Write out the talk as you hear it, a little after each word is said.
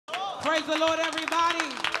Praise the Lord, everybody.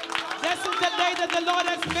 This is the day that the Lord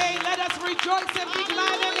has made. Let us rejoice and be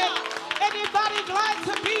glad in it. Anybody glad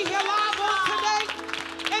to be here live on today?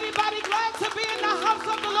 Anybody glad to be in the house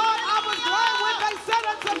of the Lord? I was glad when they said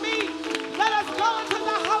unto me, let us go into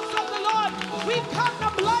the house of the Lord. We've come to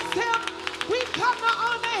bless him. We've come to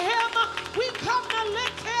honor him. We've come to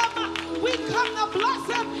lift him. We've come to bless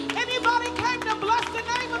him. Anybody came to bless the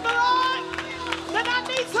name of the Lord? Then I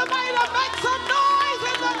need somebody to make some noise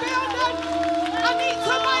in the building. I need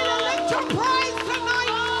somebody to lift your praise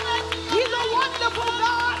tonight. He's a wonderful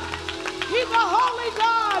God. He's a holy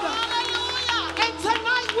God. And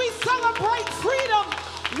tonight we celebrate freedom.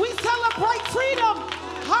 We celebrate freedom.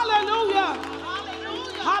 Hallelujah.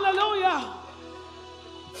 Hallelujah.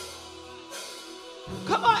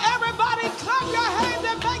 Come on, everybody, clap your hands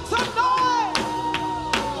and make some noise.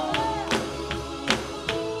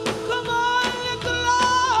 Come on, lift the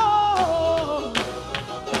Lord.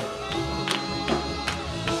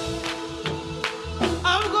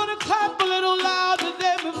 I'm going to clap a little louder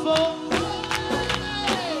than before.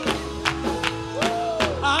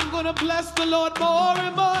 I'm going to bless the Lord more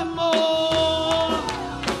and more and more.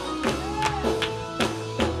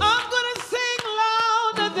 I'm going to sing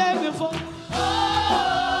louder than before.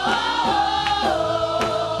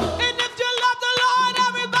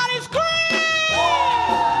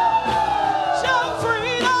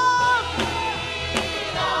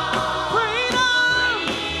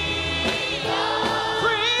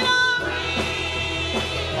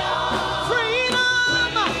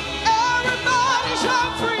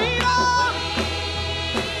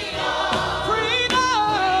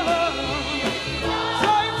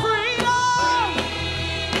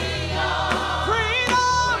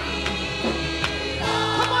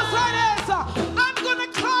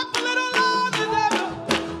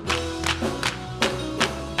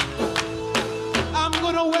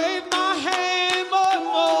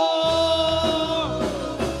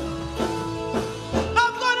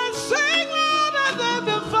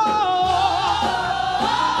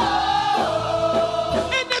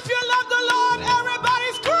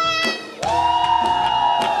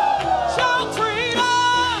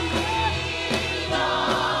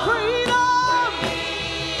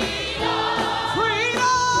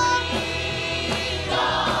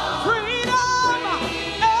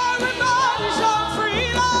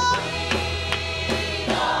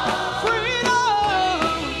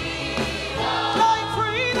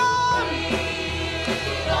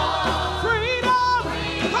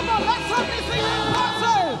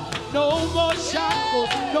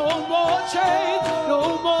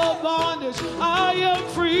 I am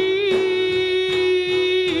free,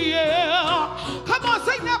 yeah. Come on,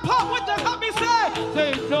 sing that part with us. Help me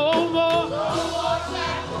say no more. No more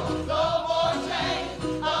shackles, no more chains,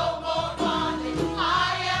 no more bondage. I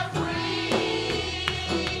am free,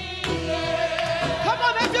 yeah. Come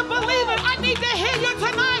on, if you believe it, I need to hear you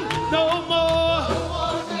tonight. No more. No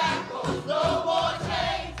more shackles, no more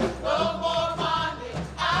chains, no more bondage.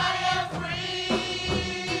 I am free,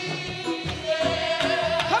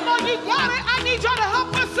 yeah. Come on, you got it. I need y'all to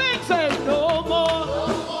help us sing. Say no more. No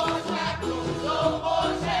more shackles, no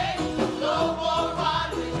more chains, no more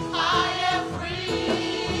bondage. I am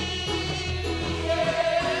free.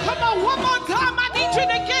 Yeah. Come on, one more time. I need you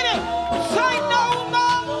to get it. Say no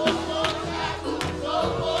more. No more shackles, no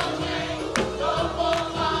more chains, no more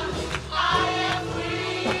bondage. I am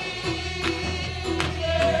free.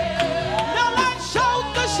 Yeah. Now let's show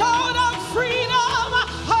the shout of freedom.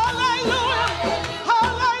 Hallelujah.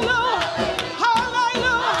 Hallelujah.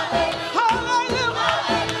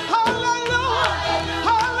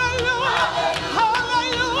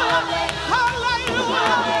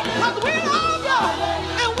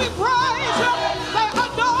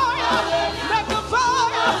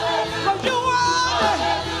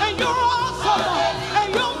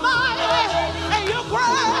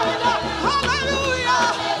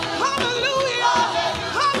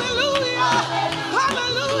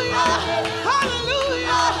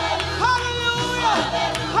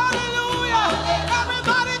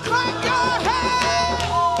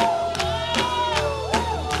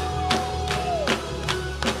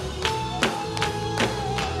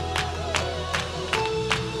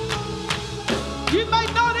 You may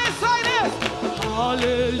know this, say this.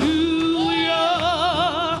 Hallelujah,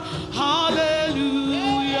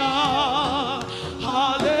 hallelujah,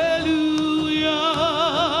 hallelujah,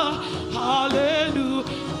 hallelujah.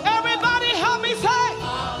 Everybody help me say.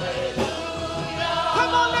 Hallelujah.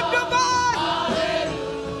 Come on, lift your voice.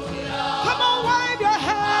 Hallelujah. Come on, wave your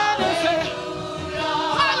hand and say.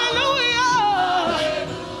 Hallelujah. Hallelujah.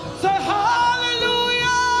 Say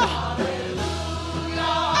hallelujah. Hallelujah.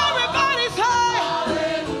 Everybody.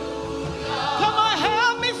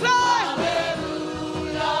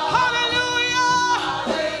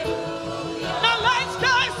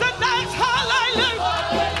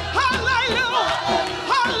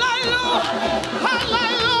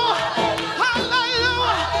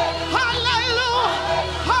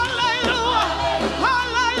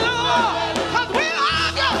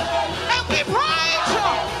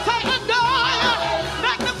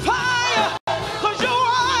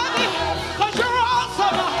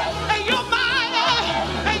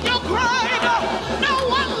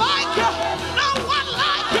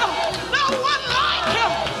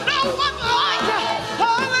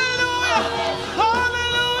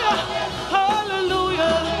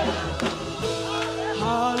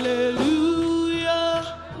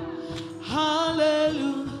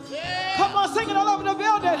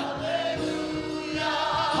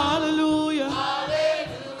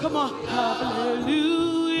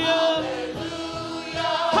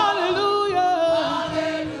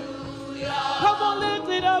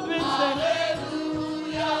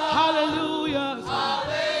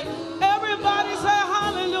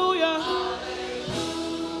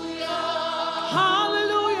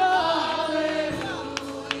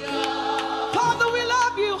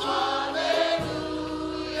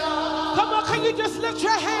 Lift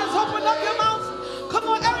your hands, open up your mouth. Come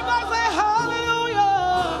on, everybody say hallelujah.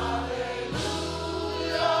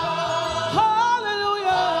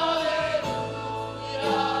 Hallelujah.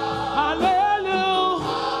 Hallelujah.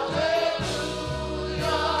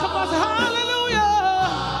 Come on, say hallelujah.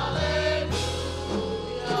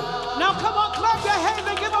 Now come on, clap your hands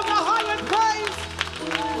and give them the highest praise.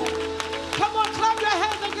 Come on, clap your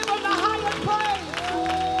hands and give them the highest praise.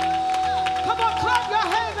 Come on, clap your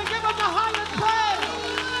hands and give them the highest praise.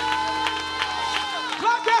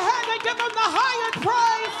 Clap your hands and give them the highest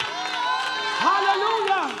praise.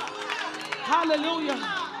 Hallelujah. Hallelujah.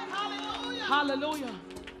 Hallelujah.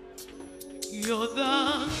 You're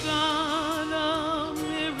the God of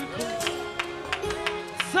miracles,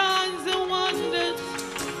 signs and wonders.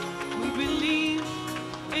 We believe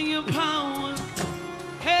in your power.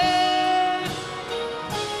 Hey,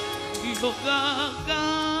 you're the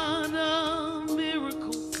God of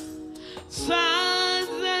miracles, signs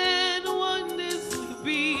and wonders.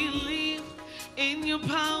 We believe in your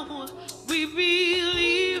power. We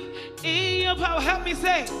believe in your power. Help me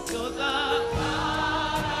say, you're the God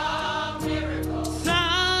of miracles,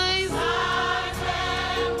 signs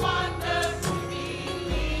and wonders. We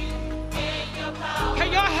believe in your power.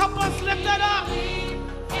 Can y'all help us lift that up?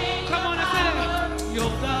 Come on and say that. You're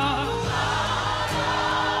the God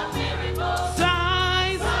of miracles,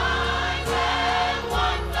 signs and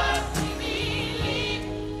wonders. We believe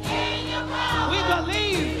in your power. We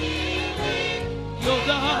believe. You're the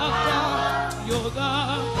God. You're the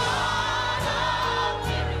God of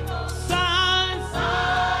miracles, signs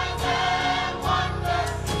and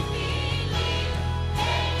wonders. We believe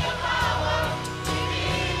in your power. We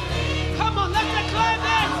believe. Come on, let's declare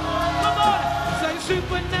that. Come on, say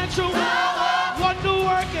supernatural power, wonder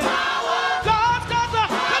working power. God's got the.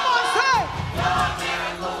 Come on, say your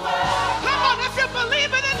miracle work. Come on, if you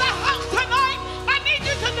believe it in the house tonight, I need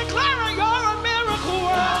you to declare it. You're a miracle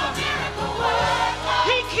worker.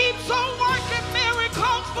 He keeps on working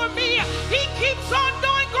miracles for me. He keeps on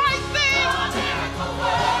doing great things.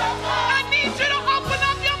 I need you to open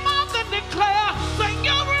up your mouth and declare that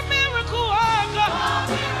you're a miracle worker.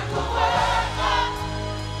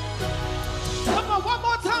 Come on, one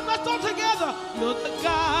more time. Let's go together. You're the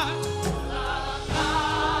God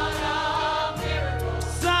of miracles,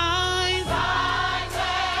 signs and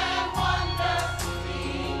wonders. We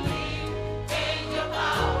believe in your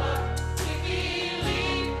power. We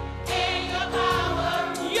believe in your power.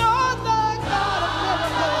 You're the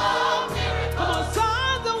God of miracles. Come on,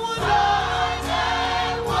 signs and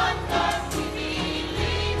wonders. We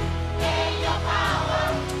believe in your power.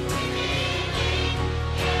 We believe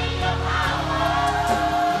in your power.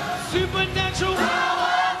 Supernatural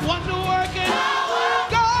power, wonder working power.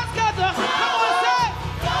 God's got the. Come on, say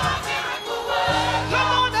your miracle worker.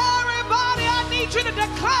 Come on, everybody, I need you to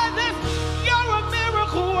declare this. You're a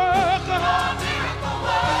miracle worker.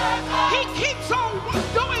 He keeps on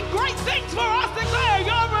doing great things for us. Declare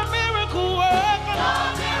you're a miracle worker.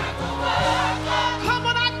 Come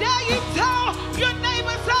on, I dare you tell your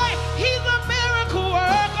neighbor, say he's a miracle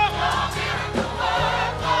worker.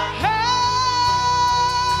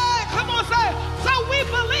 Hey, come on, say. So we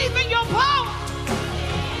believe in your power.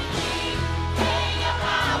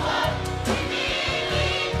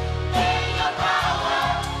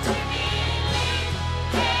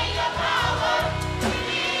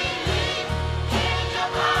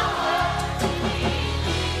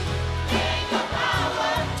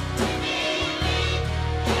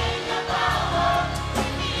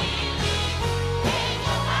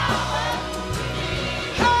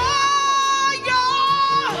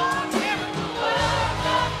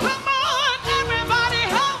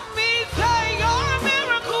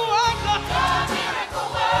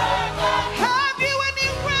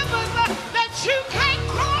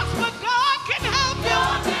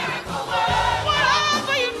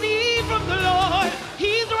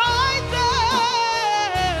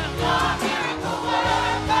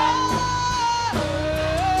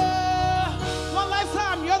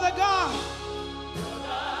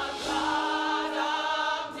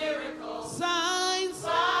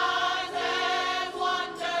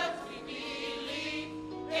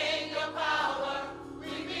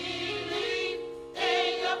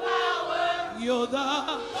 You're the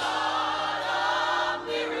God of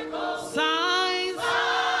miracles, signs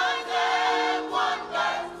and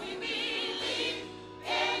wonders. We believe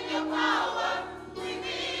in your power. We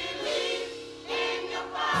believe in your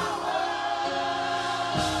power.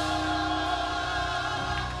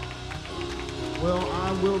 Well,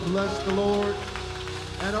 I will bless the Lord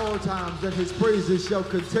at all times, and his praises shall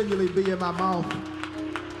continually be in my mouth.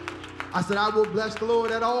 I said, I will bless the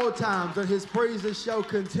Lord at all times, and his praises shall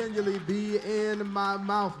continually be in my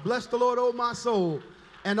mouth. Bless the Lord, O my soul,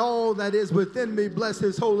 and all that is within me. Bless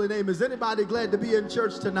his holy name. Is anybody glad to be in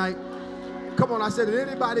church tonight? Come on, I said, is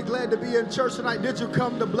anybody glad to be in church tonight? Did you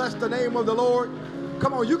come to bless the name of the Lord?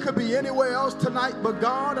 Come on, you could be anywhere else tonight, but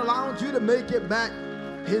God allowed you to make it back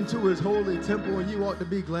into his holy temple, and you ought to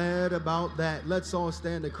be glad about that. Let's all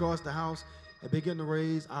stand across the house and begin to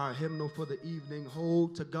raise our hymnal for the evening.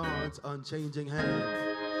 Hold to God's unchanging hand.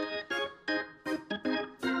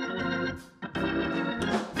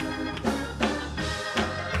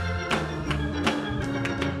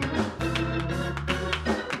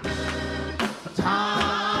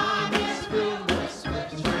 Time is filled with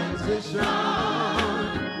swift transition.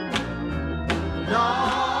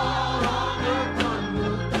 All on earth done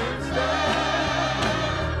moved and stand.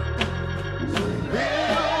 So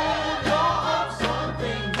build your hopes on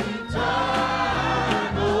things eternal.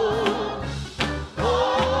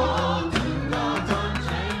 Hold to God's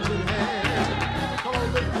unchanging hand. Come on,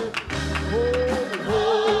 lift it.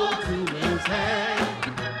 Hold to his hand.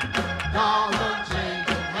 God's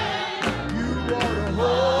unchanging hand. You ought to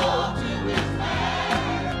hold to his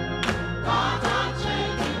hand. God's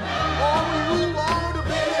unchanging hand. Oh, you ought to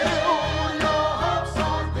build your hopes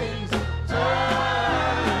on things eternal.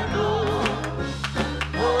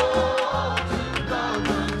 Hold to God's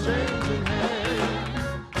unchanging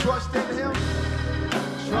hand. Trust in him.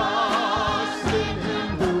 Trust in him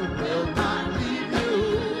who will not leave you.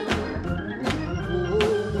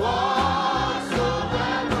 Whatsoever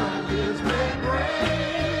his may bring.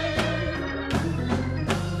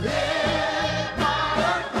 If my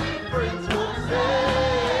earthly friends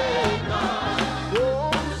forsake us,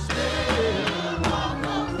 oh, still walk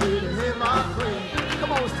with him I cling.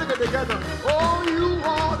 Come on, sing it together. Oh, you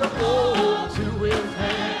ought to hold to his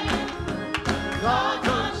hand. God's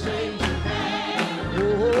unchanging hand.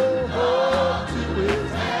 Oh, hold to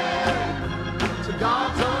his hand. To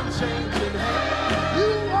God's unchanging hand. You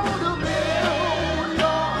ought to build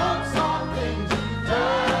your hopes on things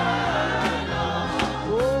eternal.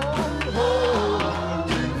 Oh, hold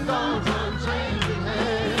to God's unchanging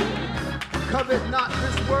hand. Covet not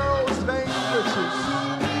this world's vain riches.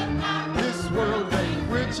 This world's vain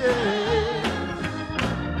riches.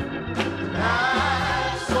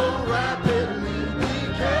 That so rapidly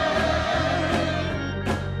decay.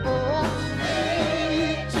 Oh,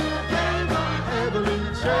 seek to gain the heavenly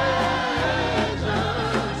treasures.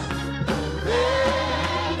 They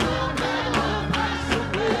will never pass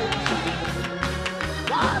away.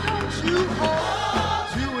 Why don't you hold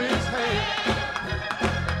to his hand?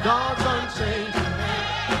 God's unchanging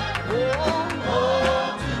hand. Oh,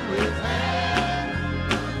 hold to his hand.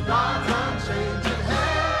 God's unchanging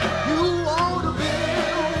hand. You ought to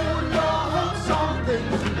build your hopes on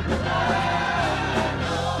things eternal.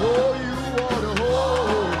 Oh, you ought to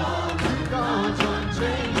hold to God's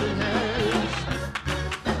unchanging hands.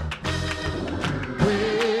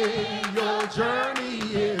 When your journey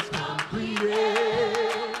is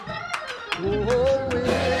completed, oh, when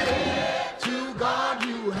to God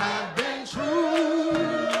you have been true,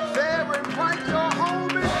 fair and bright your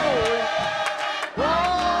home is going.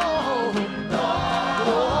 Oh,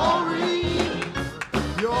 glory,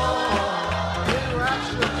 your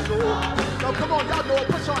enraptured soul. Now, come on, y'all know it.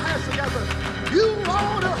 Put your hands together. You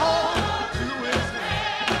ought to hold to his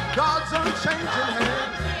hand. God's unchanging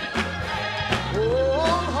hand. Oh,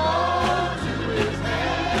 hold to his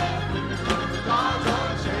hand. God's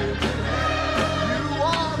unchanging hand. You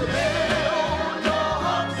ought to build your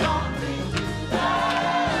hopes on things eternal.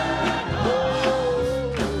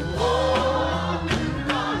 Oh, to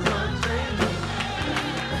God's unchanging hand.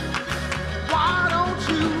 Why don't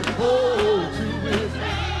you hold to his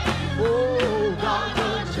hand? Oh, God's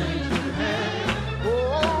unchanging hand.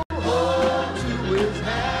 Oh, hold to his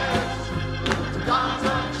hand. To God's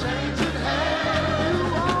unchanging hand. You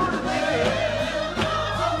ought to build your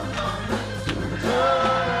hopes on things eternal.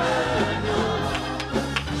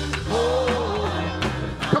 Oh,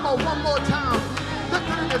 come on, one more time. Lift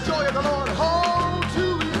it in the joy of the Lord. Hold to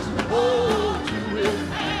his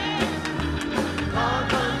hand.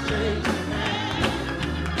 God's unchanging hand.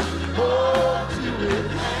 Hold to his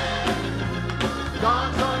hand.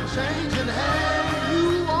 God's unchanging hand. You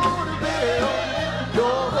ought to build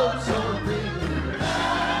your hopes on things eternal.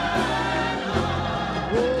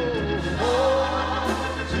 Oh,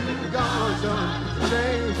 to God's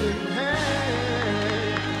unchanging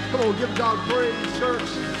hand. Come on, give God praise, church.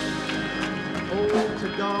 Oh, to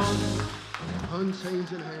God's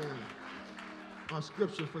unchanging hand. Our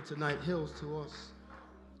scripture for tonight hails to us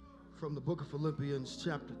from the book of Philippians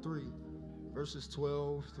chapter 3, verses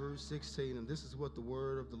 12 through 16, and this is what the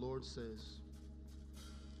word of the Lord says.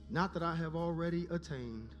 Not that I have already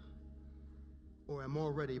attained or am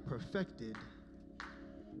already perfected,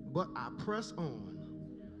 but I press on,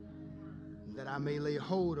 that I may lay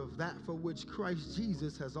hold of that for which Christ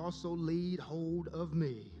Jesus has also laid hold of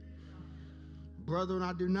me. Brethren,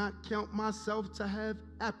 I do not count myself to have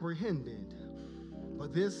apprehended,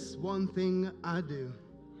 but this one thing I do,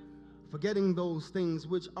 forgetting those things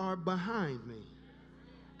which are behind me,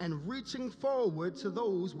 and reaching forward to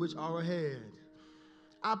those which are ahead.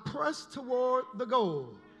 I press toward the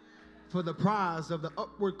goal for the prize of the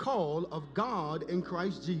upward call of God in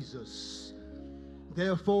Christ Jesus.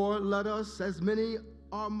 Therefore, let us, as many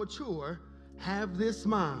are mature, have this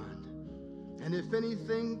mind. And if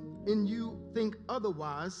anything in you think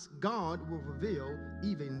otherwise, God will reveal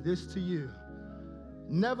even this to you.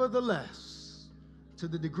 Nevertheless, to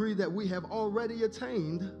the degree that we have already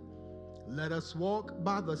attained, let us walk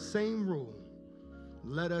by the same rule.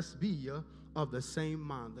 Let us be of the same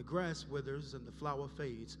mind. The grass withers and the flower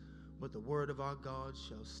fades, but the word of our God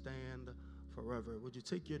shall stand forever. Would you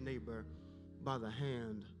take your neighbor by the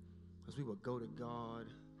hand as we would go to God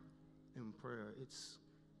in prayer? It's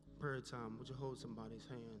prayer time. Would you hold somebody's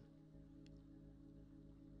hand?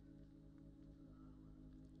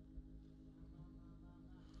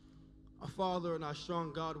 Our Father and our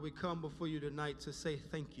strong God, we come before you tonight to say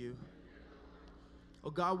thank you.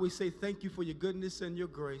 Oh God, we say thank you for your goodness and your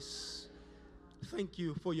grace. Thank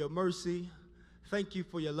you for your mercy. Thank you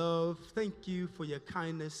for your love. Thank you for your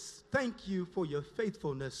kindness. Thank you for your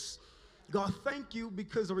faithfulness. God, thank you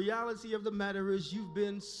because the reality of the matter is you've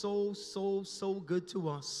been so good to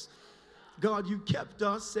us. God, you kept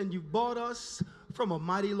us and you brought us from a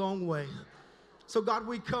mighty long way. So God,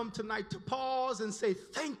 we come tonight to pause and say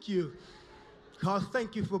thank you. God,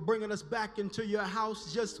 thank you for bringing us back into your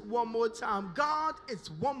house just one more time. God, it's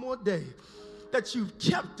one more day that you've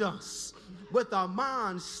kept us with our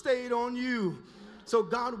minds stayed on you. So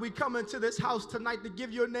God, we come into this house tonight to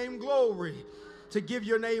give your name glory, to give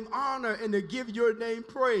your name honor, and to give your name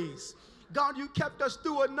praise. God, you kept us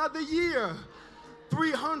through another year,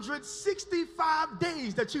 365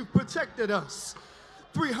 days that you've protected us,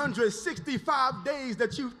 365 days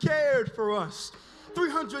that you've cared for us,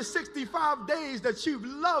 365 days that you've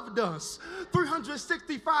loved us,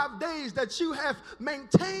 365 days that you have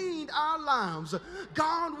maintained our lives.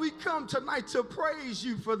 God, we come tonight to praise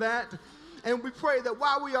you for that. And we pray that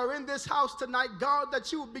while we are in this house tonight, God,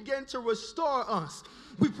 that you will begin to restore us.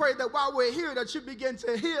 We pray that while we're here, that you begin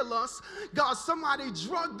to heal us. God, somebody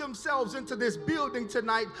drugged themselves into this building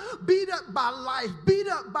tonight, beat up by life, beat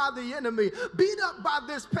up by the enemy, beat up by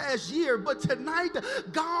this past year. But tonight,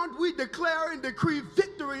 God, we declare and decree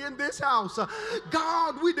victory in this house.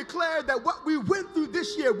 God, we declare that what we went through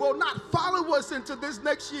this year will not follow us into this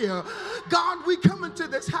next year. God, we come into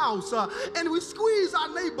this house and we squeeze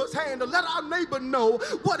our neighbor's hand to let our neighbor know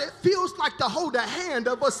what it feels like to hold the hand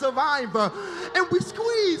of a survivor. And we squeeze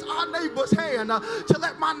our neighbor's hand to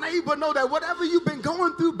let my neighbor know that whatever you've been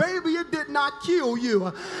going through, baby, it did not kill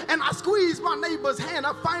you. And I squeeze my neighbor's hand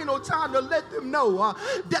a final time to let them know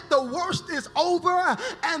that the worst is over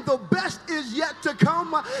and the best is yet to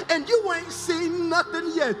come, and you ain't seen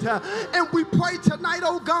nothing yet. And we pray tonight,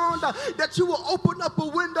 oh God, that you will open up a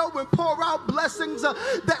window and pour out blessings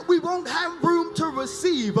that we won't have room to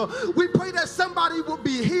receive. We pray that somebody will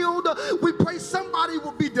be healed. We pray somebody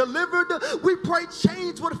will be delivered. We pray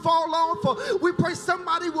chains would fall off. We pray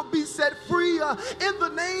somebody will be set free in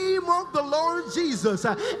the name of the Lord Jesus.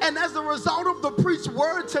 And as a result of the preached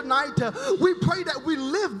word tonight, we pray that we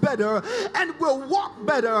live better and we'll walk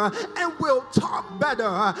better and we'll talk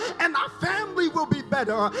better and our family will be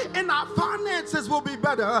better and our finances will be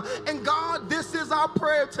better. And God, this is our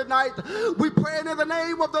prayer tonight. We pray in the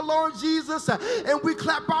name of the Lord Jesus, and we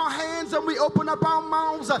clap our hands and we open up our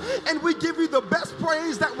mouths and we give you the best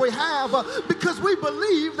praise that we have because we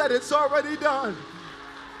believe that it's already done.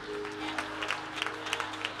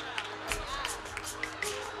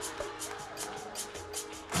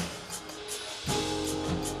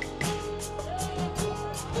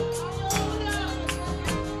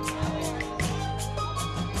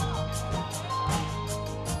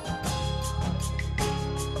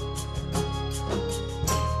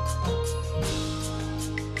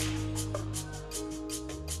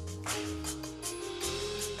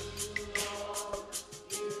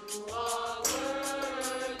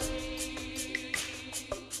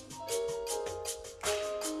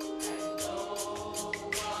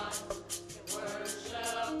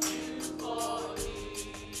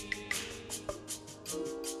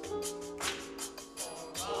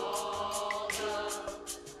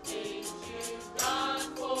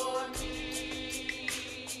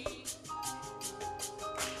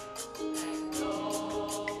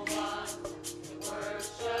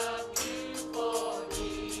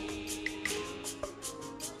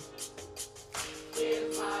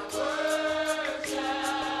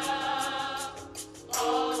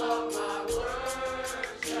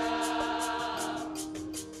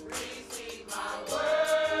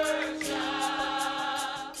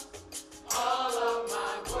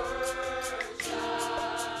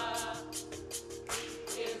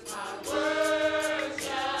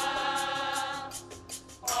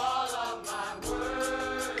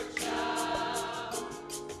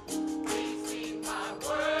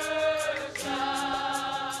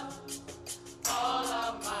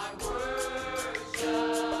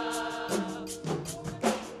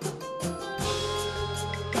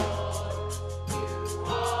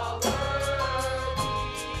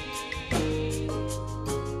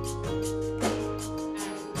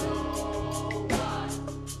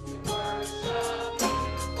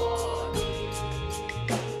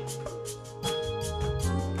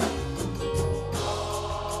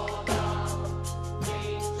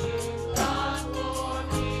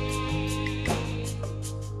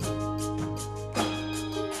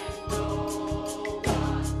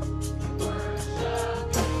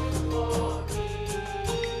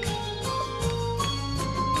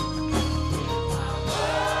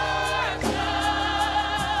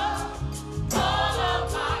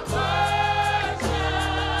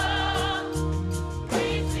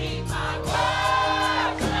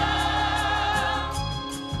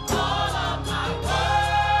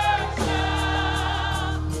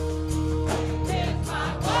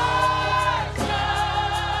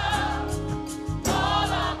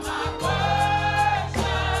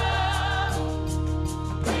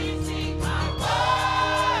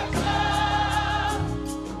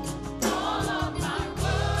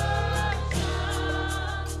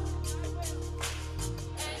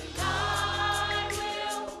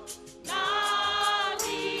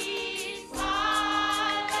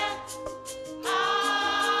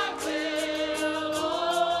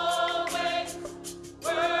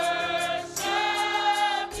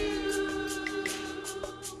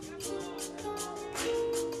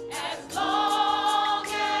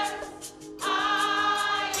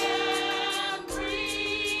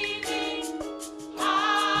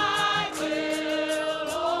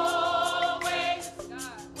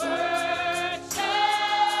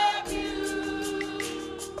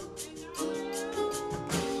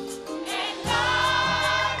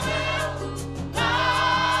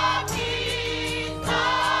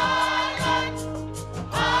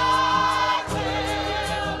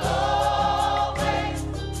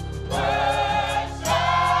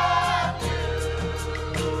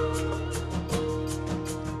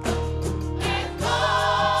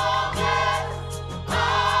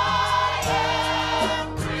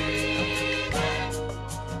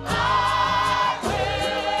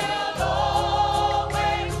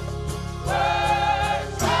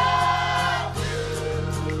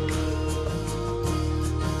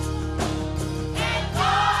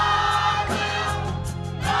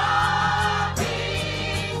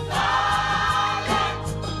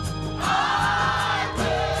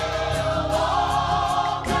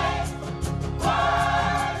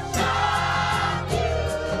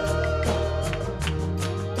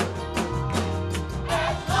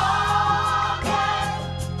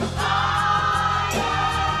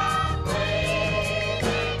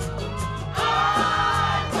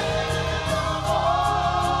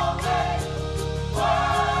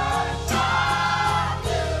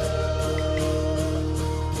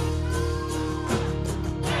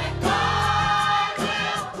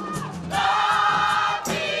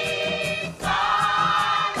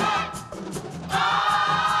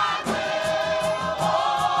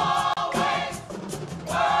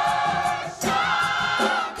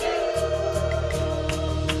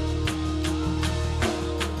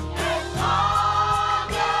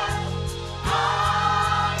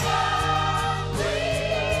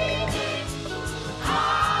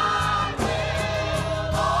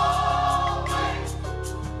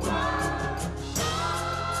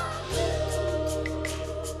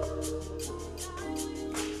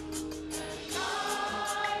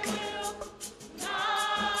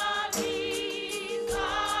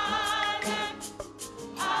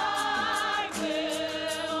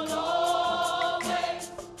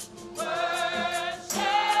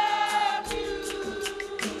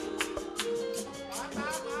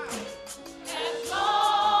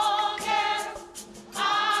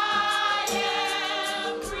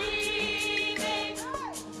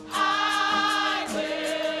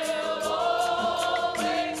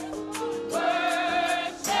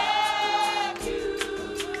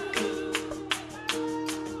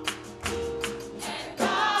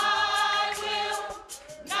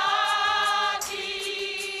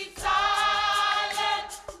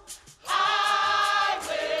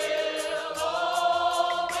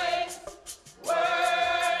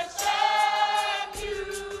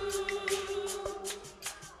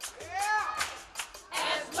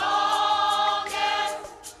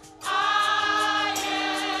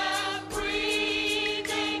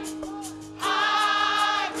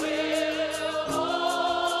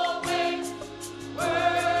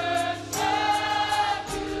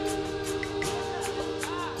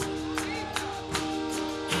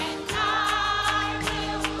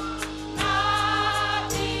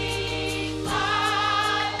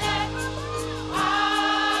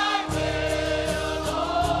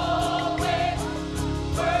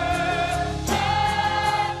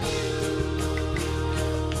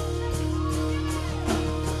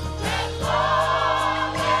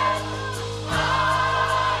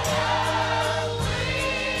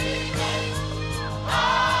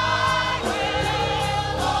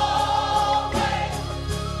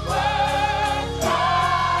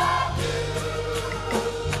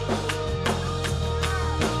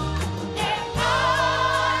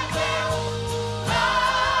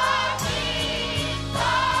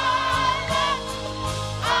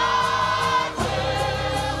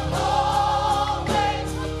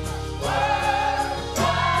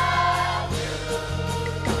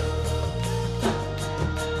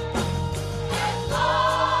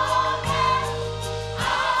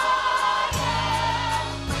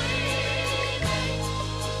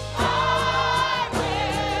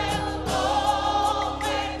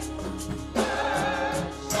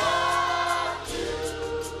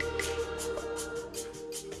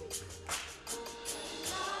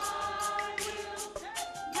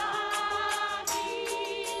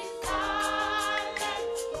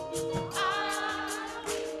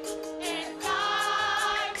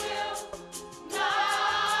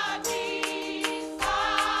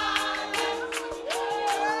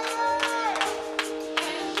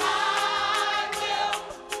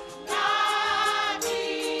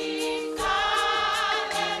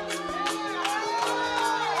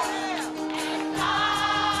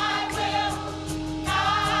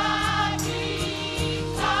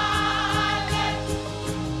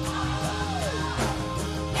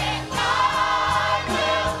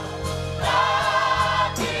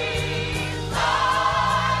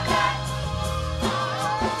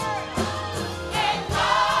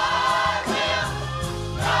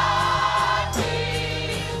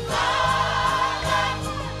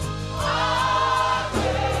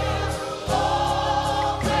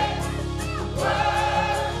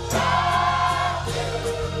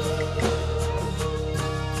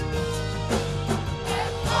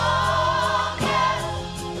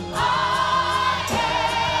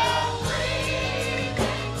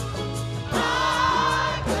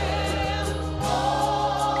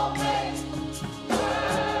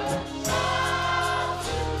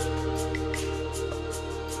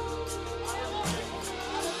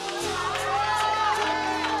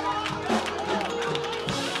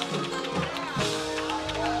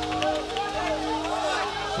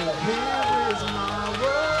 Here is my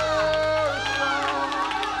worship.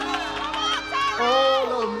 All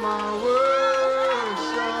of my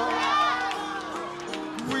worship.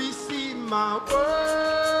 Receive my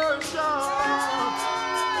worship.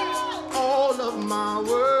 All of my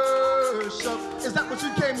worship. Is that what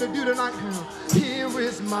you came to do tonight? Here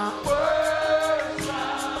is my worship.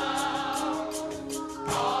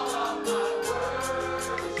 All of my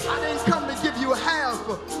worship. I didn't come to give you a half,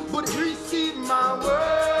 but receive my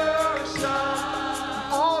worship.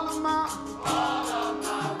 All of my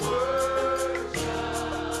worship.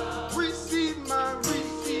 Receive my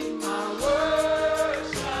worship.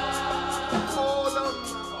 All of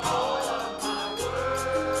my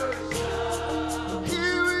worship.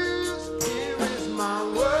 Here is my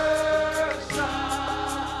worship.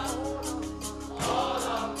 All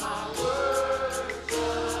of my worship.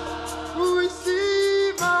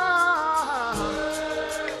 Receive my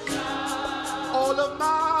all of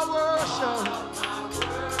my worship.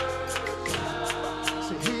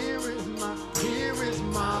 So here is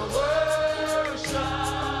my worship.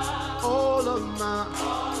 All of my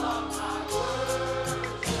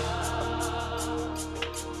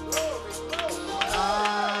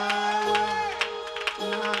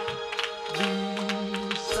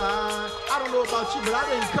I don't know about you, but I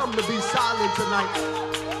didn't come to be silent tonight.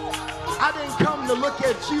 I didn't come to look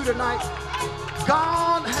at you tonight.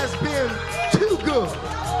 God has been too good.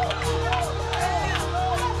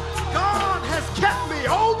 God has kept me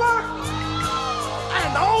over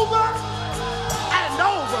and over and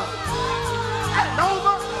over and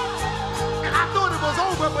over. And I thought it was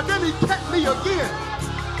over, but then he kept me again.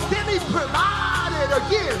 Then he provided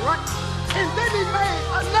again, right? And then he made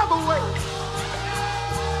another way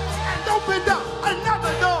and opened up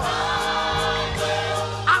another door.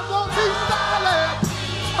 I won't be silent.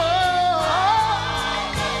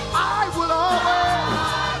 I will always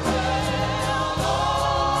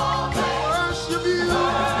worship you.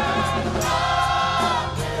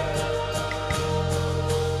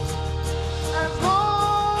 As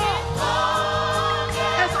long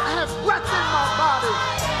as I have breath in my body,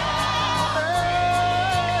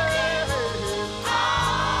 I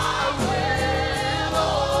will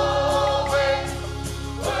always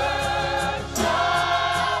worship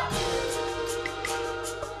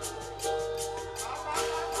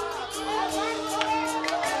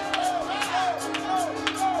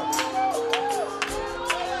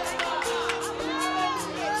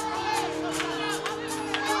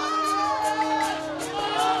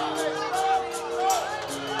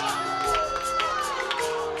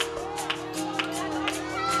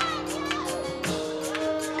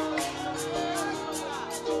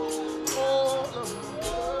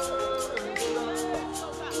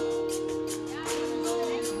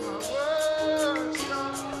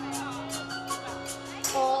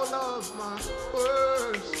all of my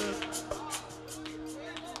worship.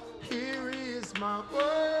 Here is my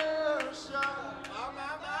worship.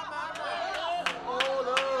 All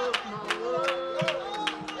of my worship.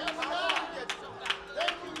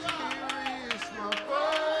 Here is my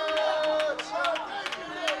worship.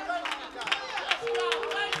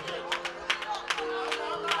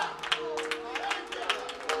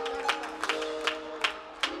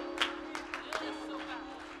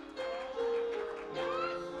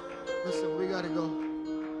 Listen, we gotta go.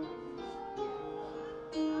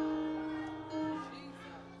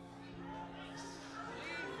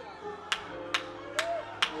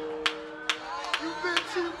 You've been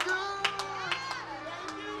too good.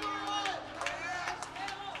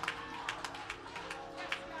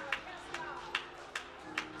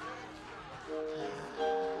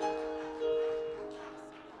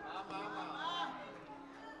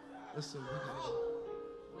 Listen, we gotta go.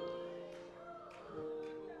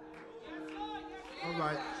 All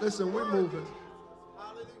right, listen, we're moving.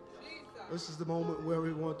 This is the moment where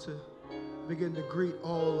we want to begin to greet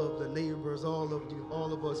all of the neighbors, all of you,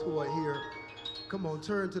 all of us who are here. Come on,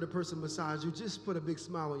 turn to the person beside you. Just put a big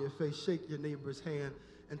smile on your face. Shake your neighbor's hand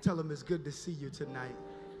and tell them it's good to see you tonight.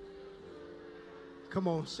 Come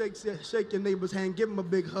on, shake your neighbor's hand. Give them a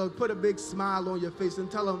big hug. Put a big smile on your face and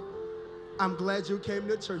tell them, I'm glad you came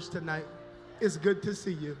to church tonight. It's good to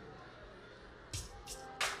see you.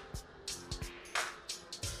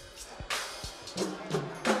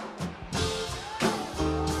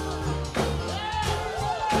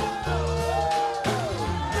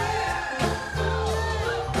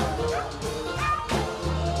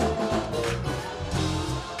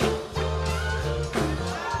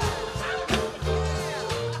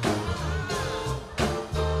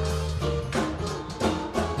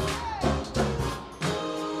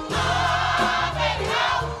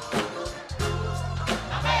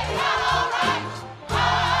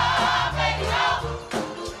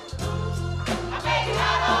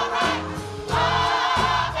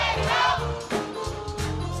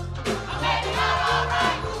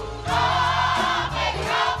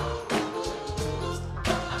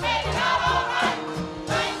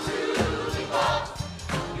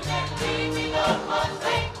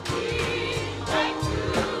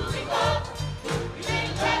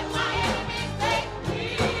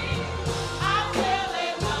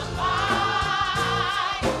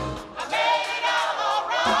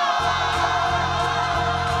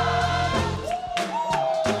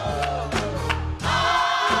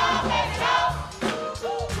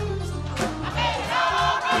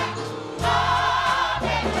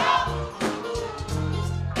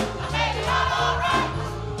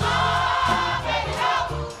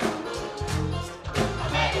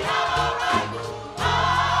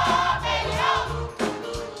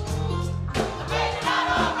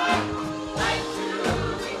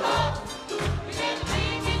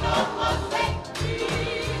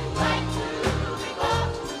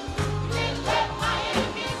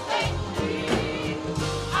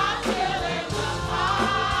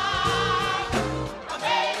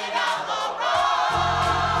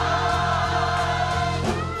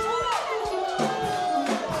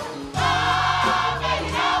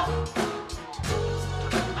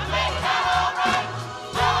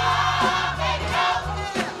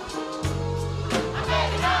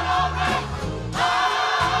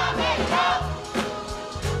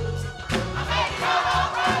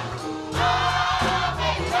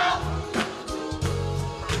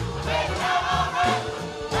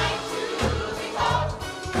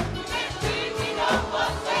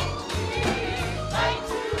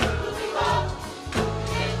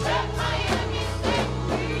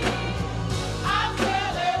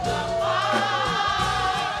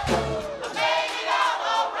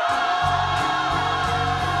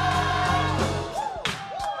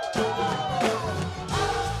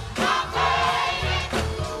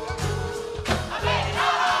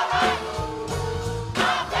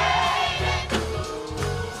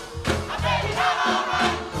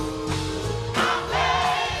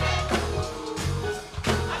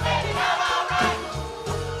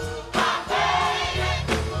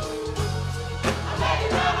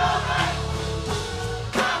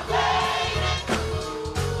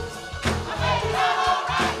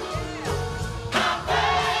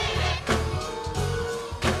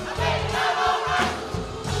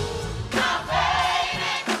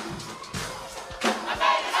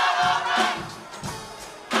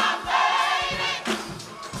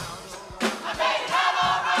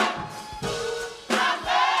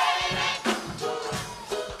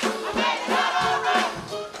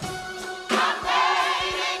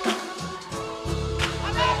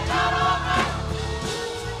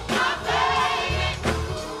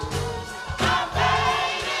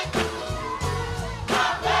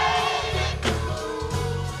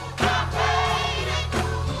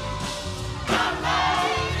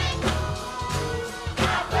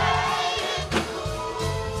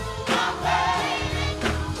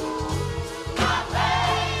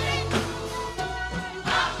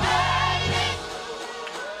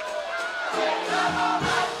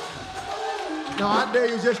 No, I dare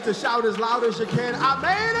you just to shout as loud as you can. I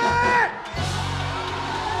made it!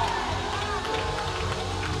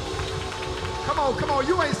 Come on.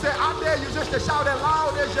 You ain't said, I dare you just to shout as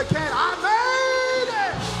loud as you can. I made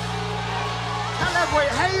it! Tell every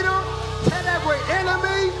hater, tell every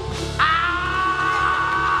enemy, I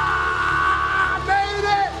made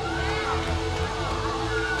it!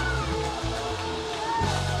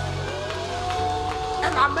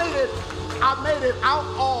 And I made it out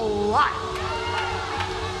all right.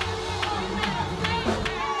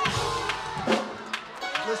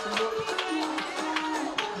 Listen, look.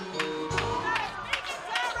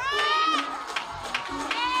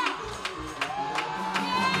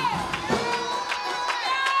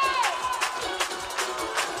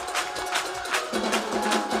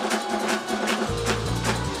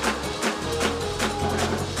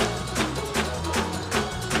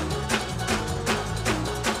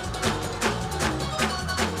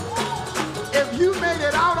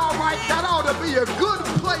 Be a good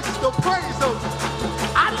place to praise him.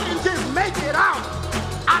 I didn't just make it out.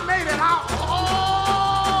 I made it out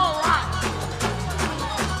all right.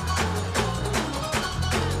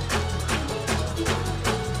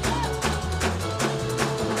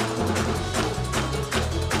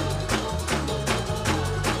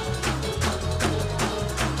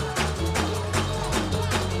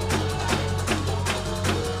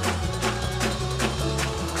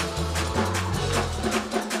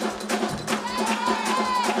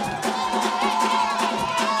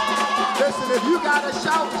 If you gotta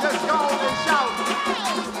shout, just go on and shout.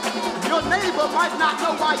 Your neighbor might not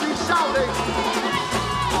know why you shouting.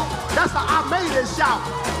 That's the I made it shout.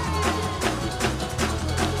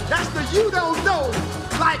 That's the you don't know,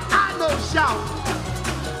 like I know shout.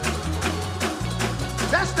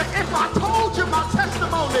 That's the if I told you my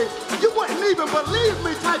testimony, you wouldn't even believe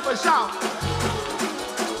me type of shout.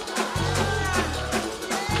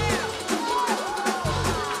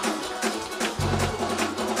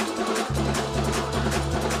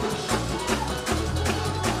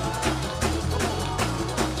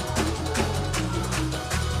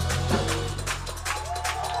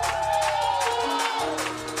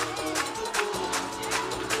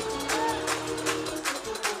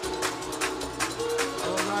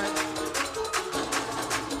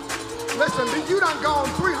 Listen, you done gone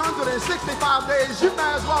 365 days. You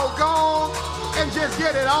might as well go and just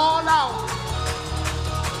get it all out.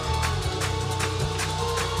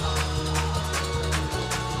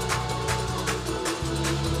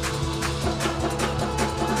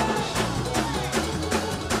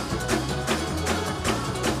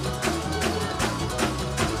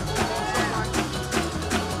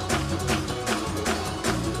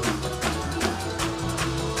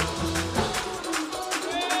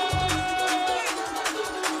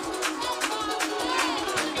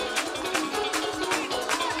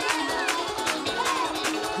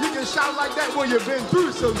 Shout like that when you've been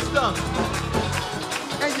through some stuff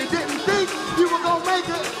and you didn't think you were gonna make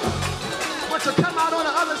it, but you come out on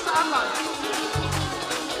the other side like,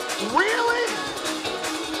 really?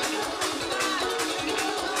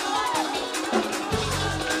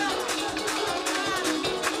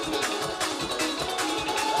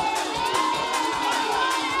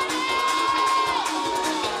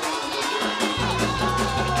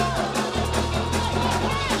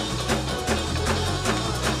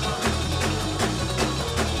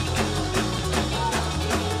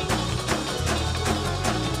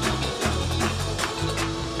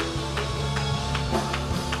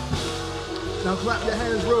 Now clap your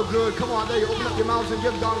hands real good. Come on, there you open up your mouths and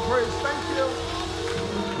give God praise. Thank you.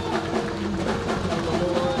 Thank the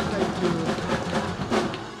Lord. Thank you.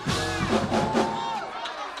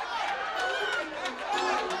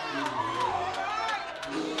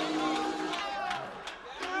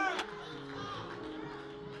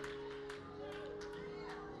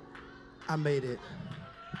 I made it.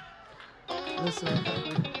 Listen,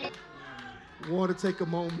 I want to take a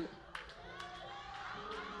moment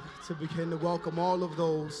to begin to welcome all of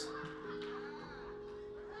those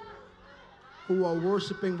who are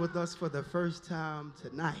worshiping with us for the first time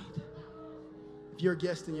tonight. If you're a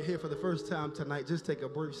guest and you're here for the first time tonight, just take a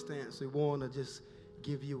brief stance. We want to just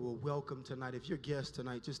give you a welcome tonight. If you're a guest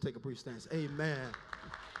tonight, just take a brief stance. Amen.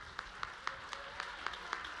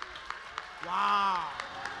 Wow.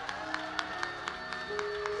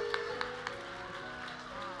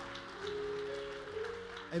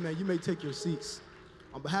 Amen. You may take your seats.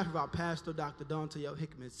 On behalf of our pastor, Dr. Dante L.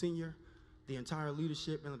 Hickman Sr., the entire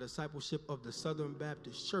leadership and the discipleship of the Southern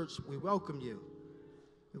Baptist Church, we welcome you.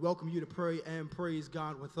 We welcome you to pray and praise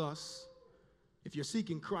God with us. If you're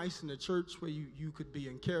seeking Christ in the church where you could be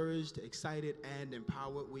encouraged, excited, and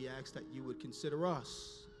empowered, we ask that you would consider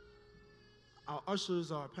us. Our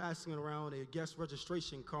ushers are passing around a guest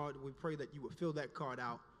registration card. We pray that you would fill that card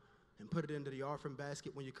out and put it into the offering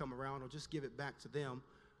basket when you come around, or just give it back to them.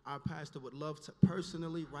 Our pastor would love to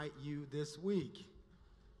personally write you this week.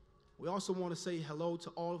 We also want to say hello to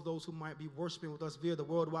all of those who might be worshiping with us via the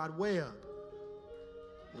World Wide Web.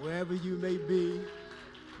 Wherever you may be,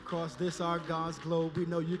 across this our God's globe, we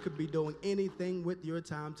know you could be doing anything with your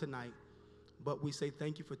time tonight. But we say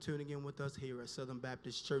thank you for tuning in with us here at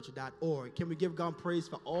TheSouthernBaptistChurch.org. Can we give God praise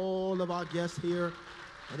for all of our guests here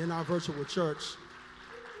and in our virtual church?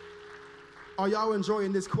 Are y'all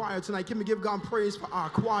enjoying this choir tonight? Can we give God praise for our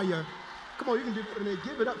choir? Come on, you can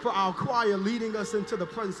give it up for our choir leading us into the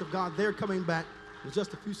presence of God. They're coming back with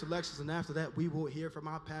just a few selections, and after that, we will hear from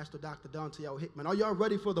our pastor, Dr. Dante L. Hickman. Are y'all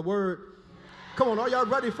ready for the word? Come on, are y'all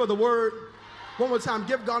ready for the word? One more time,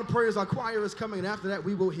 give God praise. Our choir is coming, and after that,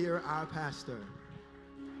 we will hear our pastor.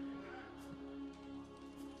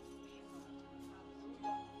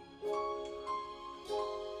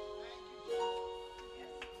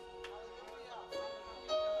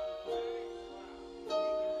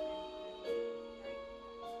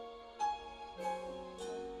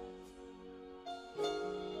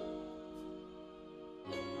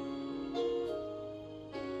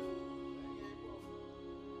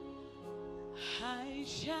 I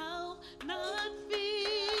shall not fear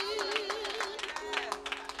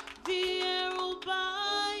the arrow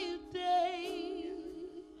by day,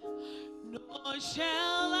 nor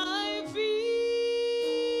shall I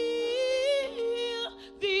fear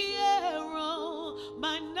the arrow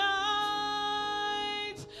by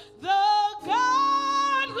night. The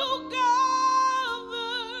God who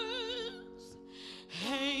governs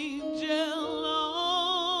angel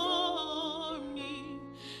army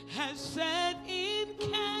has set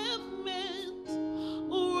encampment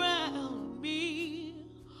around me.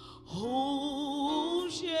 Whom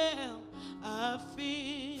shall I fear?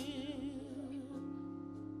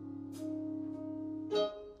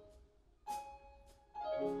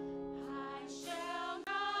 I shall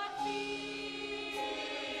not fear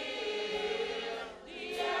the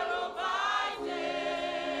arrow by day,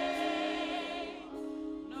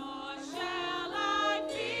 nor shall I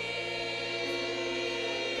fear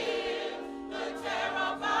the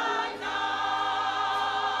terror by night.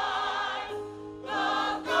 The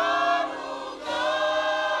God who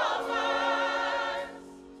governs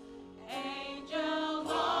angels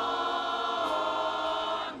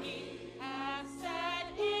army has set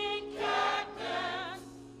encampment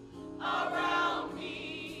around me.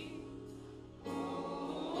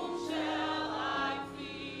 Whom shall I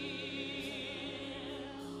fear?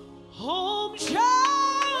 Whom shall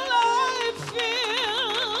I fear?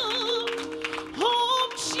 Whom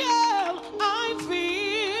shall I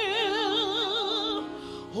fear?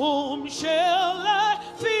 Whom shall I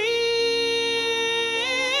fear?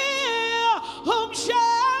 Whom shall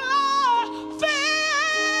I fear?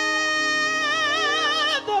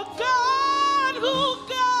 The God who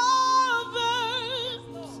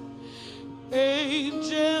governs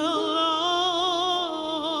angel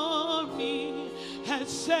army has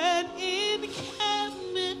set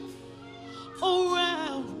encampment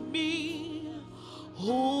around me.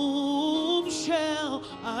 Whom shall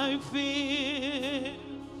I fear?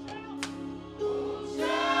 Whom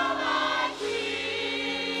shall I fear?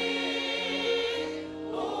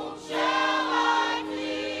 Whom shall I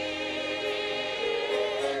fear?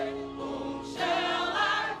 Whom shall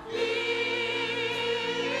I fear?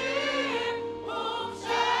 Whom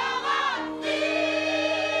shall I fear?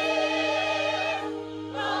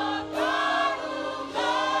 The God who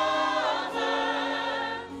governs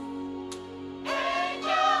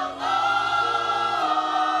angels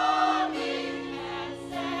army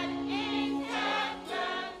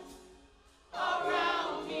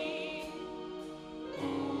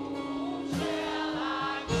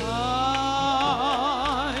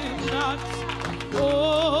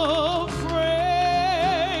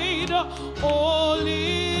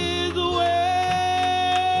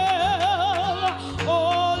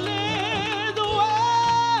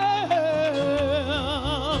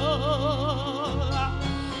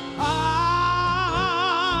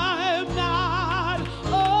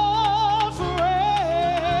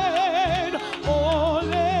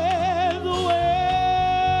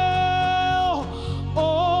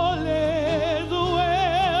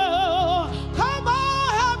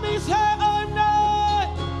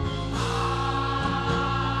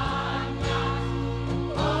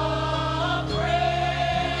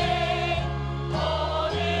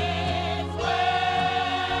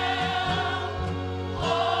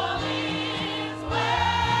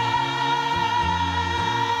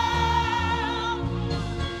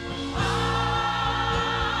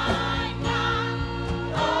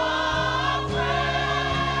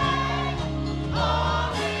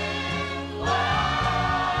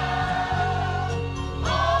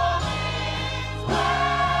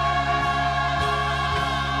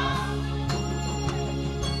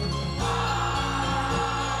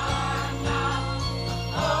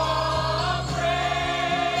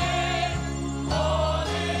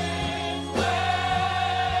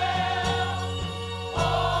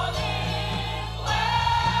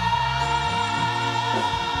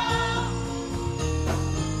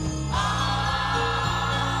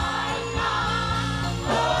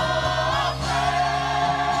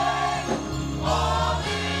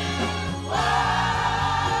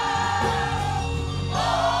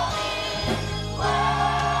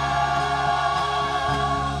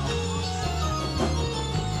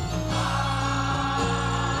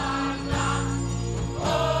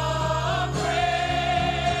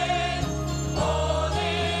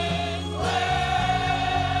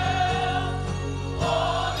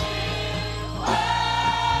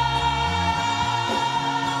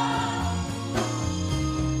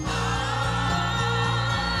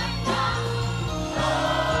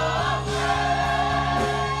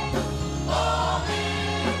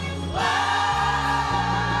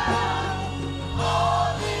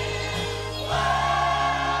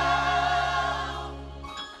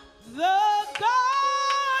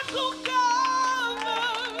who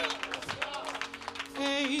governs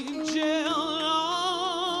angel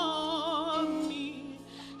army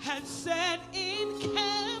had set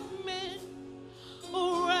encampment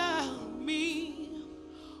around me.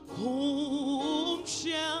 Whom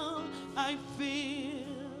shall I fear?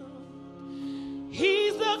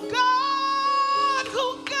 He's the God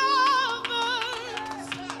who governs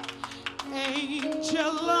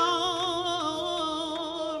angel army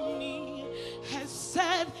has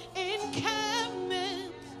set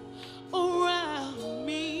encampment around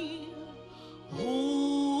me.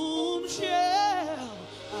 Whom shall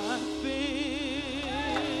I fear?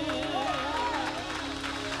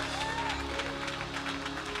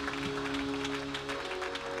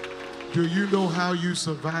 Do you know how you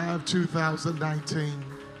survived 2019?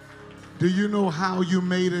 Do you know how you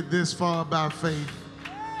made it this far by faith?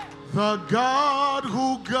 The God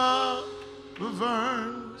who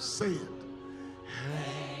governs, say it.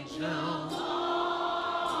 Angel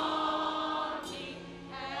army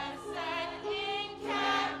has set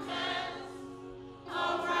encampment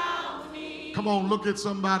around me. Come on, look at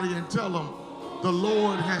somebody and tell them, the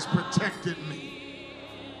Lord has protected me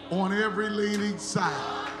on every leaning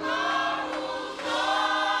side.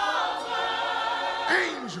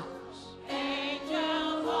 Angels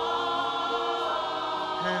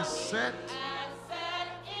has set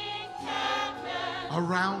encampment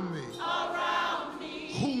around me. around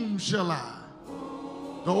me. Whom shall I?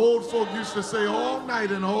 The old folk used to say all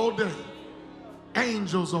night and all day,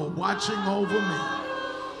 angels are watching over me.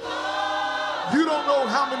 You don't know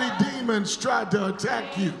how many demons tried to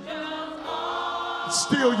attack you,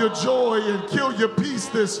 steal your joy and kill your peace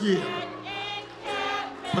this year.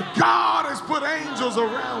 But God has put angels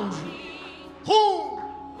around you. Who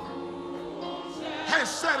has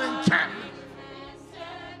set encampment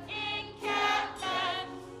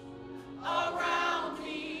around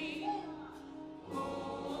me?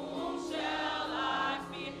 Whom shall I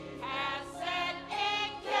fear? Has set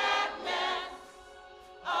encampment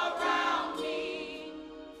around me.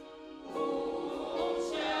 Whom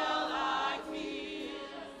shall I fear?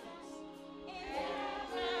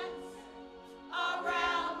 Encampments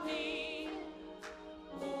around me.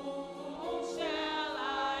 Whom shall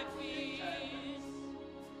I fear?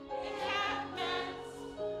 Encampments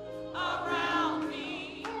around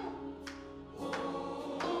me.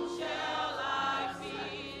 Whom shall I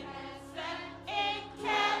fear? Set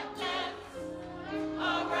encampments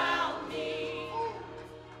around me.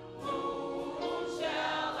 Whom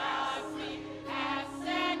shall I fear? Has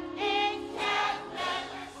set encampments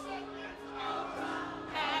around.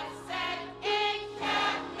 Has set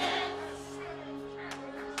encampments.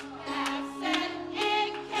 Has set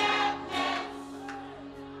encampments.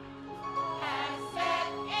 Has set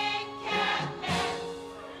encampments.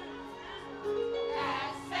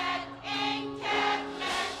 Has set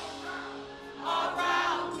encampments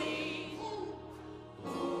around me.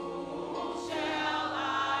 Whom shall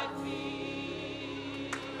I fear?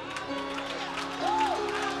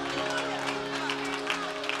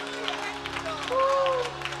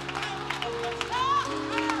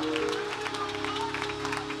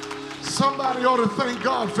 Somebody ought to thank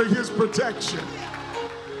God for his protection.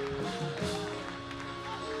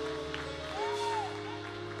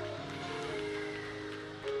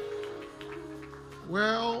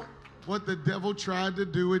 Well, what the devil tried to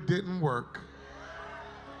do, it didn't work.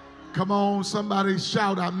 Come on, somebody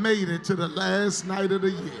shout, I made it to the last night of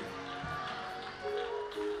the year.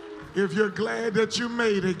 If you're glad that you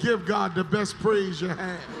made it, give God the best praise you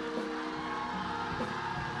have.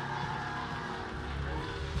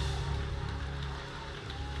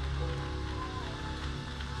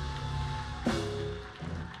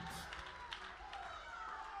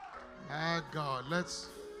 My God, let's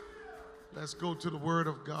go to the Word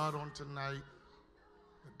of God on tonight.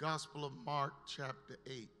 The Gospel of Mark, chapter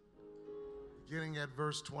 8, beginning at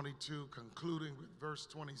verse 22, concluding with verse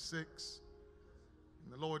 26.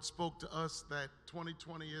 And the Lord spoke to us that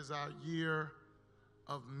 2020 is our year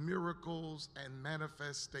of miracles and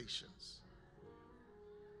manifestations.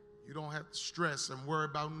 You don't have to stress and worry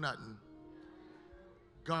about nothing.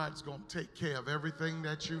 God's going to take care of everything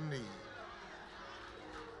that you need.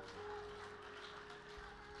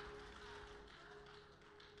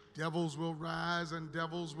 Devils will rise and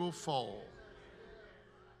devils will fall.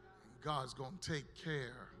 And God's going to take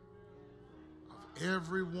care of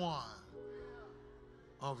every one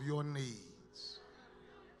of your needs.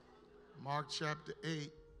 Mark chapter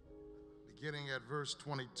 8, beginning at verse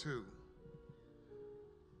 22.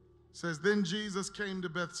 Says, then Jesus came to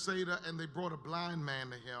Bethsaida, and they brought a blind man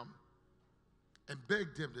to him and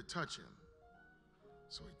begged him to touch him.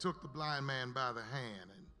 So he took the blind man by the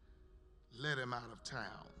hand, and led him out of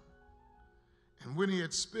town. And when he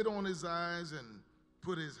had spit on his eyes and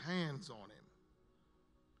put his hands on him,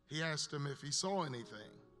 he asked him if he saw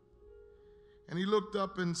anything. And he looked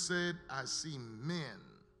up and said, I see men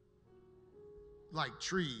like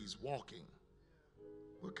trees walking.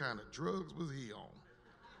 What kind of drugs was he on?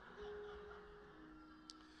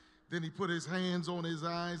 Then he put his hands on his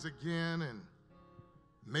eyes again and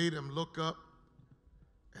made him look up,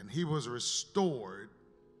 and he was restored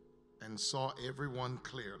and saw everyone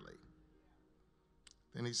clearly.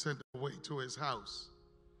 Then he sent him away to his house,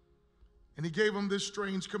 and he gave him this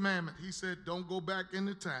strange commandment. He said, don't go back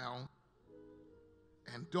into town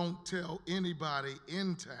and don't tell anybody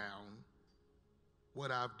in town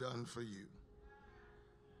what I've done for you.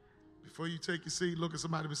 Before you take your seat, look at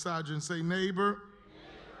somebody beside you and say, neighbor,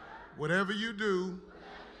 whatever you do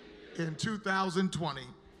in 2020,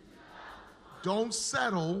 don't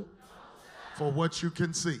settle for what you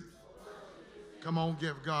can see. Come on,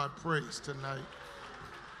 give God praise tonight.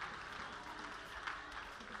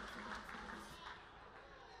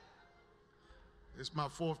 It's my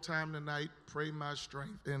fourth time tonight. Pray my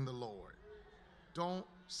strength in the Lord. Don't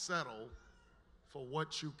settle for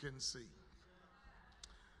what you can see.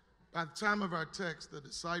 By the time of our text, the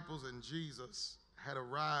disciples and Jesus had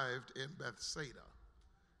arrived in Bethsaida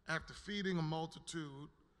after feeding a multitude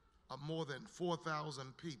of more than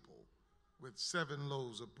 4,000 people with 7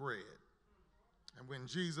 loaves of bread. And when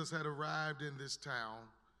Jesus had arrived in this town,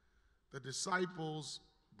 the disciples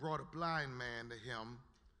brought a blind man to him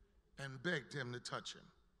and begged him to touch him.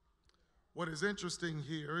 What is interesting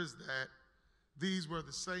here is that these were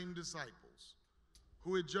the same disciples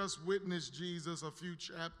who had just witnessed Jesus a few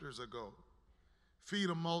chapters ago feed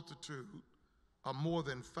a multitude of more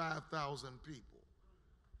than 5,000 people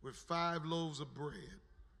with 5 loaves of bread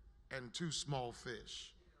and 2 small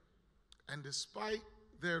fish. And despite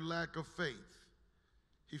their lack of faith,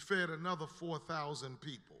 he fed another 4,000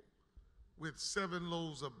 people with 7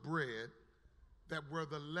 loaves of bread that were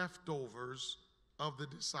the leftovers of the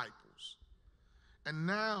disciples. And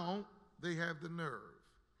now they have the nerve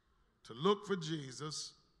to look for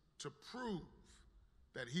Jesus to prove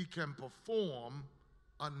that he can perform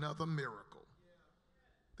another miracle.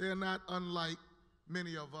 They're not unlike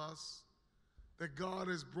many of us, that God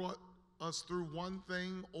has brought us through one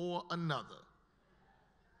thing or another,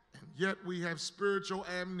 and yet we have spiritual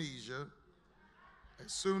amnesia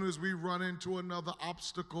as soon as we run into another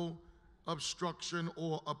obstacle, obstruction,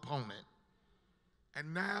 or opponent.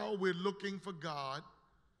 And now we're looking for God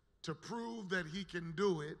to prove that he can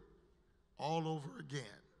do it all over again.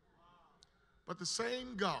 But the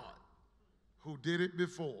same God who did it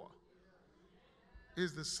before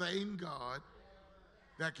is the same God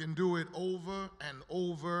that can do it over and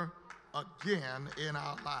over again in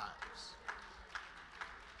our lives.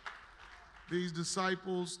 These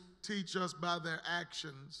disciples teach us by their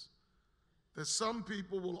actions that some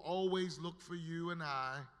people will always look for you and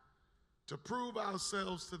I to prove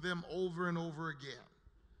ourselves to them over and over again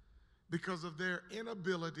because of their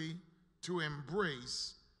inability to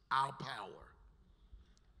embrace our power.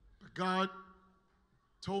 But God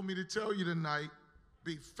told me to tell you tonight,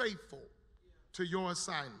 be faithful to your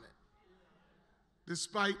assignment.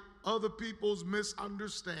 Despite other people's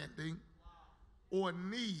misunderstanding or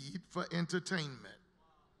need for entertainment.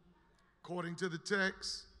 According to the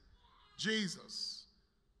text, Jesus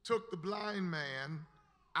took the blind man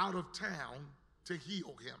out of town to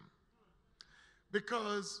heal him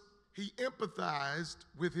because he empathized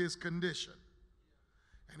with his condition.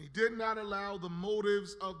 And he did not allow the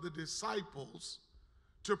motives of the disciples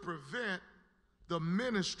to prevent the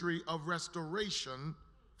ministry of restoration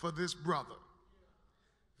for this brother.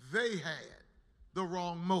 They had the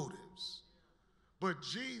wrong motives, but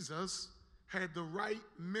Jesus had the right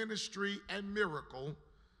ministry and miracle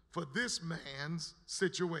for this man's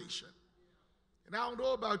situation. And I don't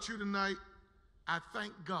know about you tonight, I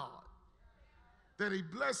thank God that he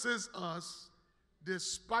blesses us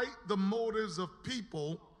despite the motives of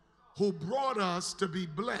people who brought us to be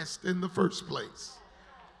blessed in the first place.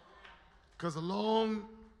 Because along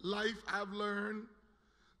life I've learned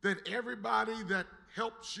that everybody that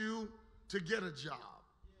helps you to get a job,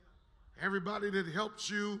 everybody that helps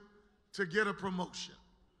you to get a promotion,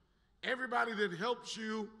 everybody that helps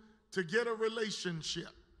you to get a relationship,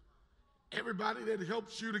 everybody that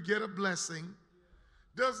helps you to get a blessing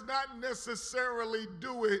does not necessarily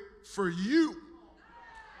do it for you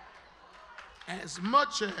as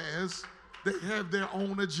much as they have their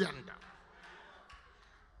own agenda.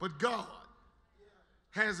 But God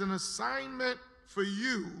has an assignment for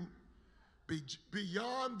you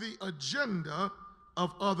beyond the agenda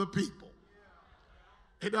of other people.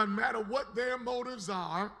 It doesn't matter what their motives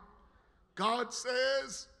are. God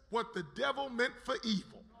says what the devil meant for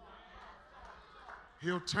evil,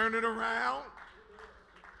 he'll turn it around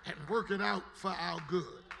and work it out for our good.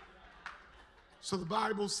 So the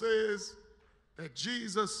Bible says that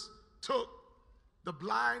Jesus took the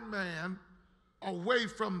blind man away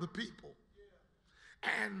from the people.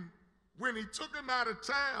 And when he took him out of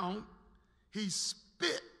town, he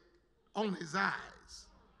spit on his eyes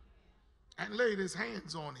and laid his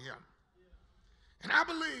hands on him. And I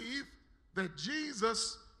believe that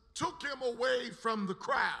Jesus took him away from the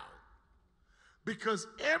crowd because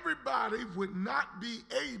everybody would not be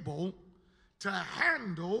able to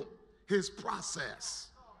handle his process.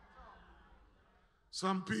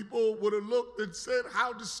 Some people would have looked and said,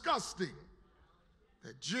 how disgusting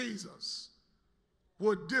that Jesus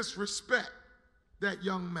would disrespect that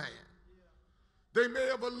young man. They may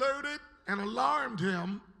have alerted and alarmed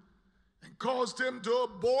him and caused him to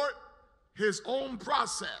abort his own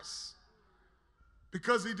process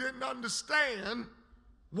because he didn't understand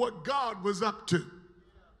what God was up to.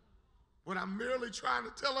 What I'm merely trying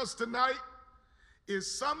to tell us tonight is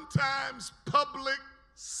sometimes public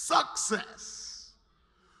success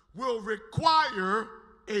will require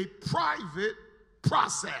a private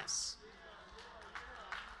process.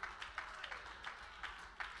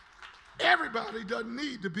 Everybody doesn't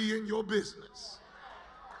need to be in your business.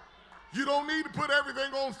 You don't need to put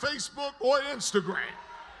everything on Facebook or Instagram.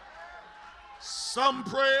 Some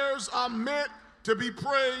prayers are meant to be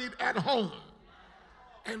prayed at home.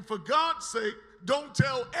 And for God's sake, don't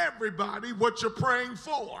tell everybody what you're praying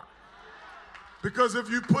for. Because if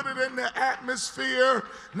you put it in the atmosphere,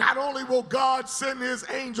 not only will God send his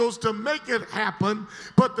angels to make it happen,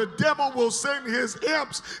 but the devil will send his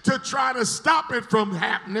imps to try to stop it from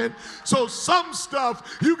happening. So some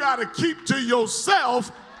stuff you got to keep to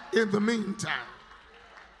yourself in the meantime.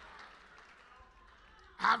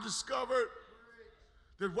 I've discovered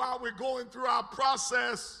that while we're going through our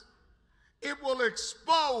process, it will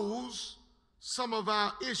expose some of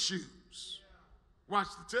our issues. Watch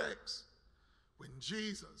the text. When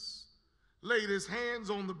Jesus laid his hands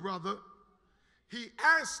on the brother, he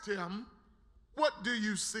asked him, "What do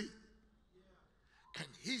you see?" And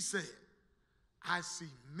he said, "I see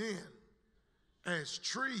men as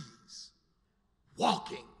trees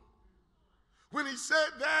walking." When he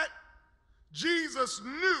said that, Jesus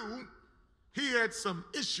knew he had some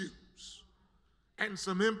issues and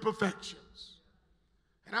some imperfections.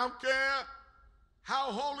 And I don't care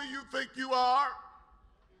how holy you think you are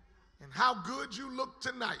and how good you look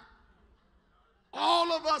tonight.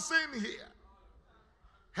 All of us in here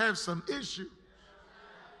have some issues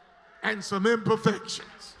and some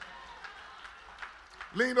imperfections.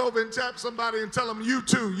 Lean over and tap somebody and tell them, you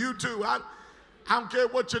too, you too. I don't care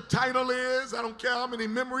what your title is. I don't care how many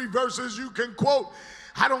memory verses you can quote.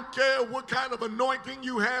 I don't care what kind of anointing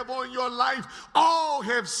you have on your life. All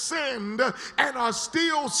have sinned and are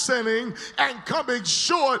still sinning and coming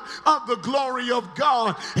short of the glory of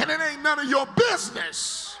God. And it ain't none of your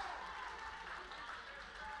business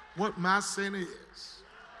what my sin is.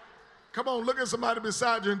 Come on, look at somebody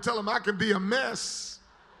beside you and tell them, I can be a mess,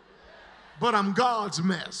 but I'm God's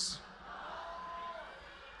mess.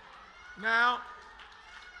 Now,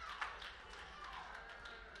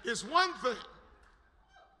 it's one thing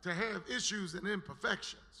to have issues and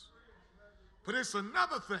imperfections, but it's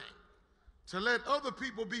another thing to let other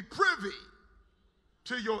people be privy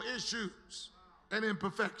to your issues and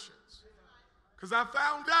imperfections. Because I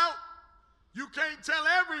found out you can't tell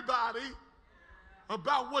everybody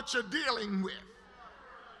about what you're dealing with.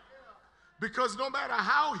 Because no matter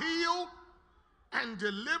how healed and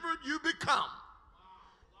delivered you become,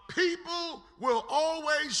 people will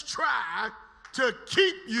always try to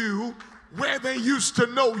keep you where they used to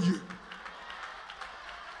know you.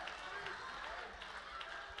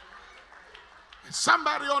 And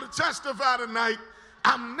somebody ought to testify tonight,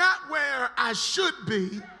 I'm not where I should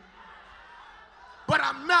be, but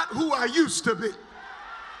I'm not who I used to be.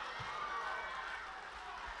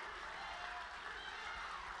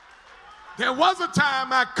 There was a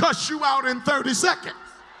time I cussed you out in 30 seconds.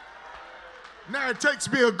 Now it takes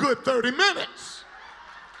me a good 30 minutes.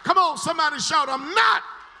 Come on, somebody shout, I'm not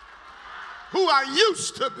who I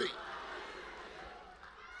used to be.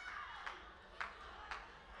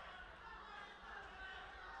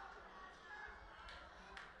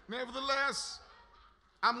 Nevertheless,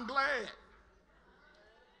 I'm glad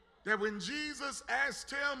that when Jesus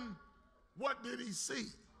asked him, what did he see?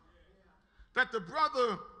 That the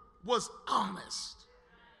brother was honest.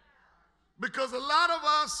 Because a lot of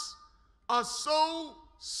us are so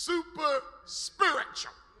super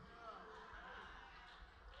spiritual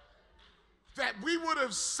that we would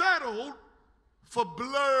have settled for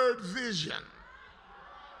blurred vision.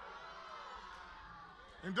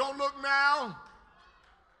 And don't look now,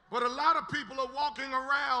 but a lot of people are walking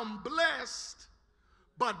around blessed,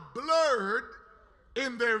 but blurred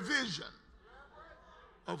in their vision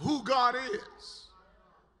of who God is,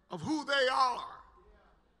 of who they are,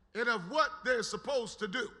 and of what they're supposed to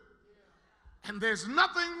do. And there's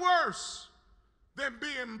nothing worse than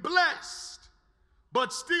being blessed,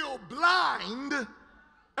 but still blind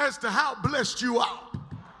as to how blessed you are.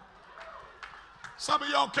 Some of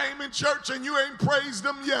y'all came in church and you ain't praised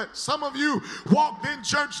them yet. Some of you walked in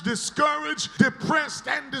church discouraged, depressed,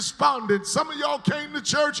 and despondent. Some of y'all came to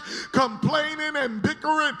church complaining and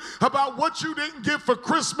bickering about what you didn't get for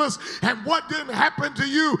Christmas and what didn't happen to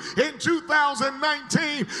you in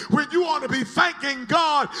 2019, when you ought to be thanking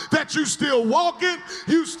God that you still walking,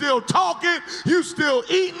 you still talking, you still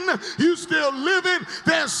eating, you still living.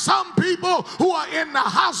 There's some people who are in the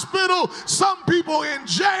hospital, some people in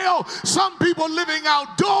jail, some people living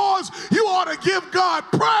outdoors. You ought to give God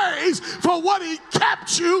praise for what he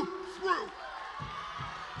kept you through.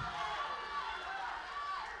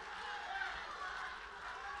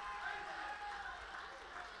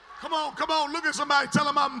 Come on, look at somebody, tell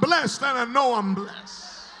them I'm blessed, and I know I'm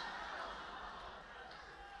blessed.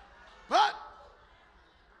 But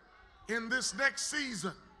in this next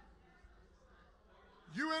season,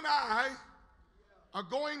 you and I are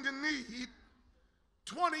going to need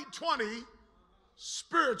 2020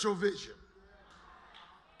 spiritual vision.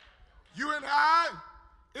 You and I,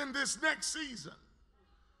 in this next season,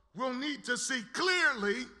 will need to see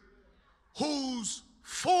clearly who's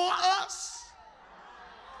for us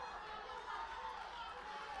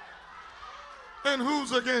and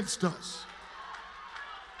who's against us.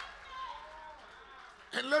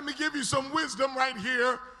 And let me give you some wisdom right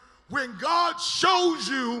here. When God shows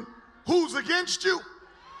you who's against you,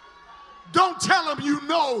 don't tell them you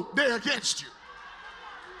know they're against you.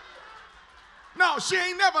 No, she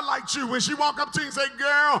ain't never liked you. When she walk up to you and say,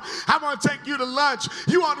 girl, I want to take you to lunch,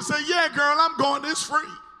 you ought to say, yeah, girl, I'm going this free.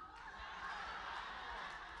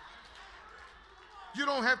 You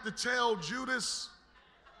don't have to tell Judas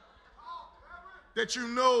that you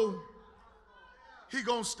know he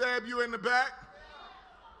gonna stab you in the back.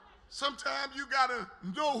 Sometimes you gotta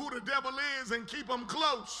know who the devil is and keep him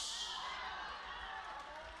close.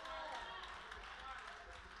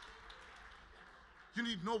 You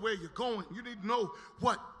need to know where you're going. You need to know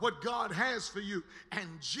what God has for you. And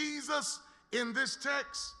Jesus, in this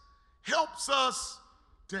text, helps us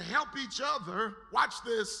to help each other, watch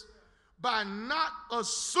this, by not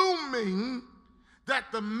assuming that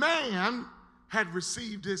the man had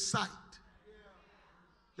received his sight.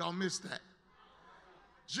 Y'all missed that.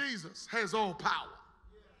 Jesus has all power.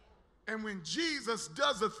 And when Jesus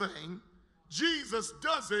does a thing, Jesus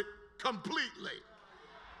does it completely.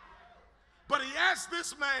 But he asked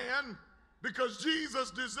this man, because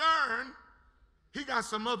Jesus discerned he got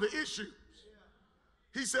some other issues.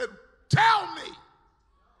 He said, tell me,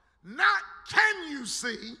 not can you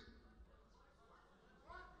see,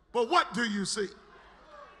 but what do you see?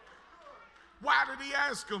 Why did he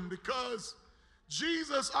ask him? Because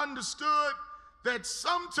Jesus understood that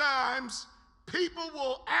sometimes people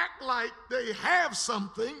will act like they have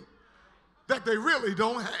something that they really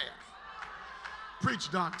don't have.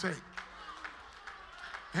 Preach, Dante.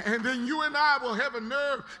 And then you and I will have a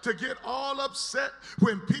nerve to get all upset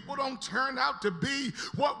when people don't turn out to be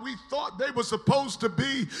what we thought they were supposed to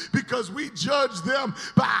be, because we judge them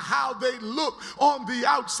by how they look on the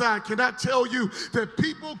outside. Can I tell you that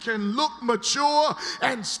people can look mature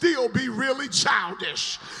and still be really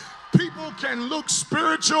childish? People can look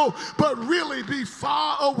spiritual but really be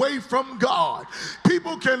far away from God.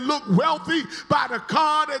 People can look wealthy by the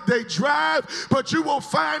car that they drive, but you will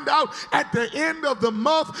find out at the end of the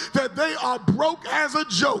month that they are broke as a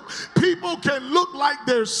joke. People can look like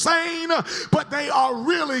they're sane, but they are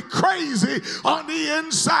really crazy on the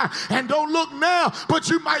inside. And don't look now, but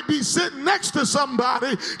you might be sitting next to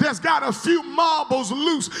somebody that's got a few marbles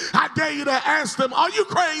loose. I dare you to ask them, are you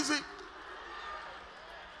crazy?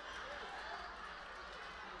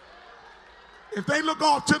 If they look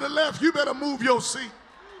off to the left, you better move your seat.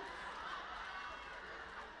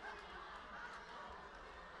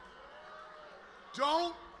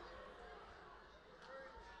 Don't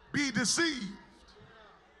be deceived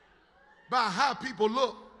by how people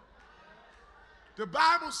look. The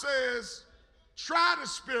Bible says, try the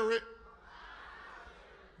Spirit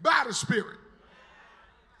by the Spirit.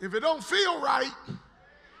 If it don't feel right,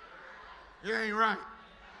 it ain't right.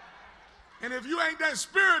 And if you ain't that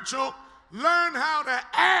spiritual, learn how to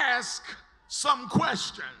ask some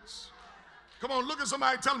questions. Come on, look at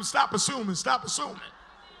somebody, tell them, stop assuming, stop assuming.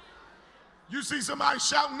 You see somebody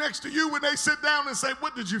shouting next to you when they sit down and say,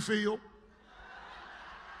 what did you feel?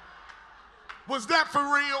 Was that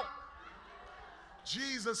for real?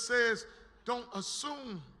 Jesus says, don't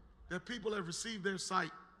assume that people have received their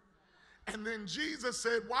sight. And then Jesus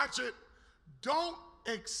said, watch it, don't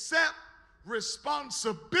accept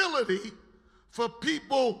responsibility for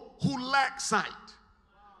people who lack sight.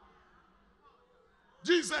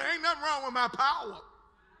 Jesus said, ain't nothing wrong with my power.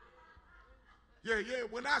 Yeah,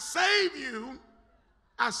 when I save you,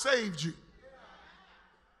 I saved you.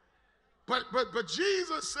 But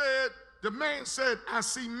Jesus said, the man said, I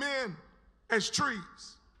see men as trees.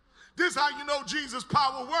 This is how you know Jesus'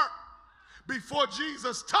 power worked. Before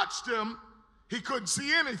Jesus touched him, he couldn't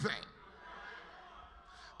see anything.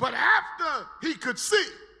 But after he could see,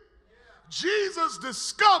 Jesus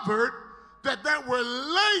discovered that there were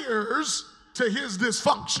layers to his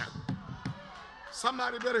dysfunction.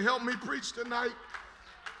 Somebody better help me preach tonight,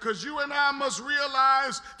 because you and I must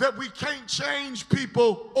realize that we can't change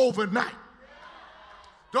people overnight.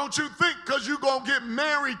 Don't you think because you're going to get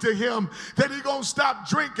married to him that he's going to stop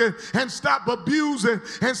drinking and stop abusing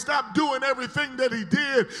and stop doing everything that he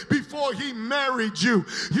did before he married you.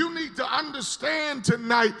 You need to understand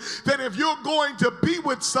tonight that if you're going to be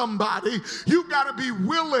with somebody, you got to be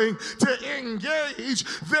willing to engage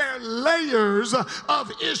their layers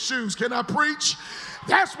of issues. Can I preach?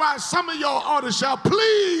 That's why some of y'all ought to shout,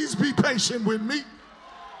 please be patient with me.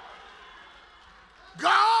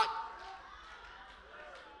 God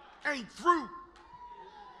ain't through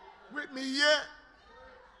with me yet.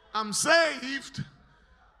 I'm saved,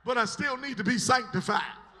 but I still need to be sanctified.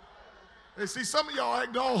 And see, some of y'all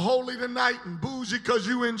act all holy tonight and bougie because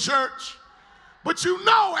you in church. But you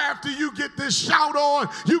know after you get this shout on,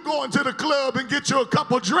 you go into the club and get you a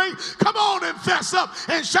couple drinks. Come on and fess up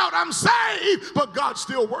and shout, I'm saved, but God's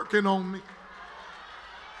still working on me.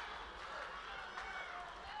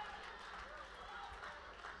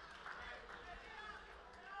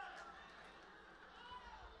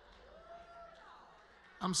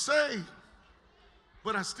 I'm saved,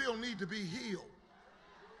 but I still need to be healed.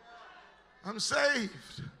 I'm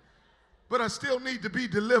saved, but I still need to be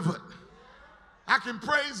delivered. I can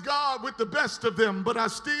praise God with the best of them, but I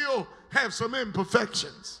still have some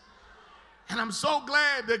imperfections. And I'm so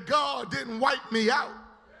glad that God didn't wipe me out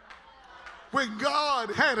when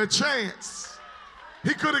God had a chance.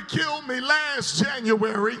 He could have killed me last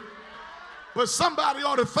January, but somebody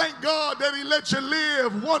ought to thank God that he let you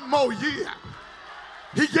live one more year.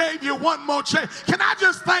 He gave you one more chance. Can I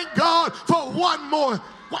just thank God for one more?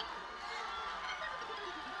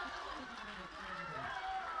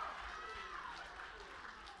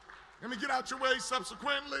 Let me get out your way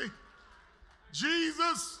subsequently.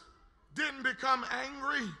 Jesus didn't become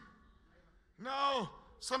angry. No,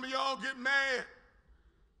 some of y'all get mad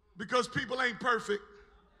because people ain't perfect.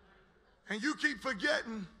 And you keep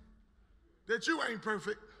forgetting that you ain't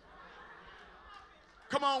perfect.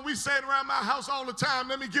 Come on, we say it around my house all the time.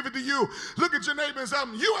 Let me give it to you. Look at your neighbor and tell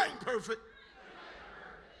them, you ain't perfect.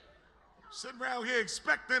 Sitting around here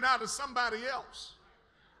expecting out of somebody else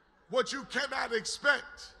what you cannot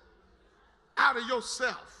expect out of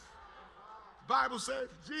yourself. The Bible says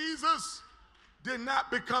Jesus did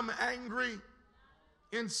not become angry.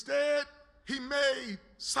 Instead, he made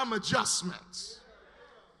some adjustments.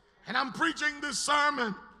 And I'm preaching this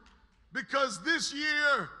sermon because this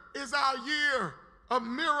year is our year of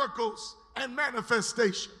miracles and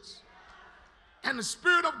manifestations. And the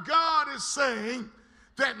Spirit of God is saying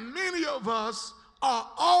that many of us are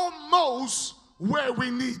almost where we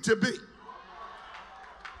need to be.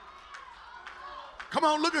 Come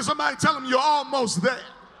on, look at somebody, tell them you're almost there.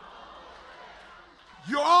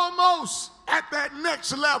 You're almost at that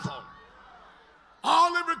next level.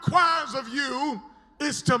 All it requires of you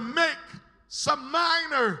is to make some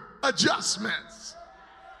minor adjustments.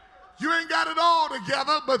 You ain't got it all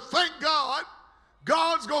together, but thank God,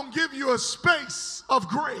 God's going to give you a space of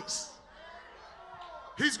grace.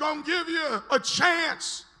 He's going to give you a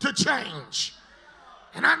chance to change.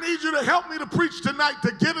 And I need you to help me to preach tonight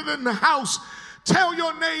to get it in the house. Tell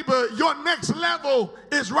your neighbor your next level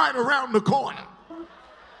is right around the corner.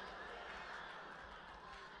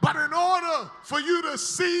 But in order for you to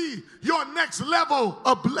see your next level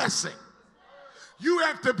of blessing, you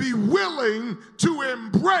have to be willing to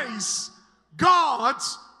embrace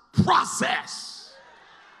God's process.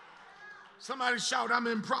 Somebody shout, I'm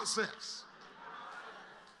in process.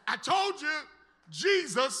 I told you,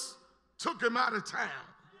 Jesus took him out of town.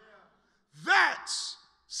 That's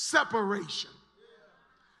separation.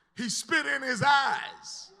 He spit in his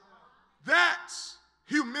eyes. That's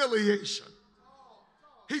humiliation.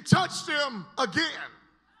 he touched him again.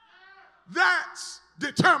 That's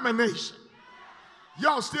determination.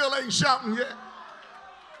 Y'all still ain't shouting yet?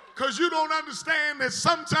 Because you don't understand that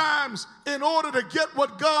sometimes in order to get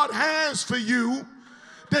what God has for you,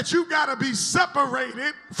 that you got to be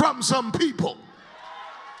separated from some people.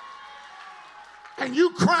 And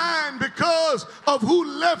you crying because of who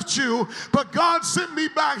left you, but God sent me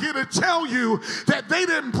back here to tell you that they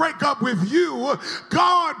didn't break up with you.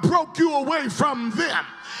 God broke you away from them.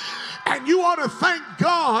 And you ought to thank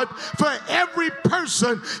God for every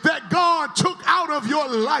person that God took out of your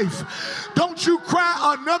life. Don't you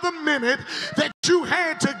cry another minute that you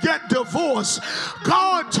had to get divorced.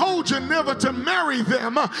 God told you never to marry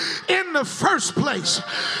them in the first place.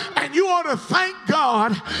 And you ought to thank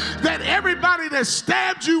God that everybody that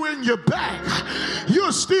stabbed you in your back,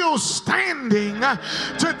 you're still standing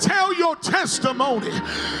to tell your testimony.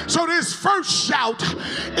 So this first shout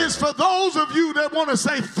is for those of you that want to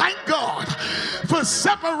say thank God for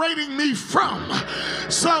separating me from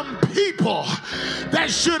some people that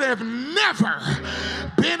should have never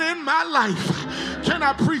been in my life. Can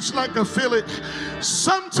I preach like I feel it?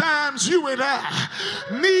 Sometimes you and I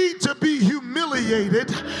need to be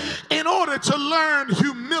humiliated in order to learn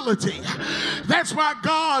humility. That's why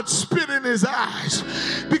God spit in his eyes,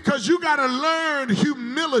 because you got to learn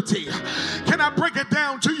humility. Can I break it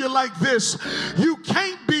down to you like this? You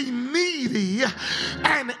can't be needy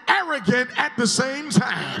and arrogant at the same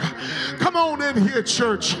time. Come on in here,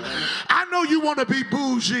 church. I know you want to be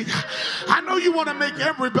bougie. I know you want to make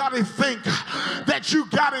everybody think that you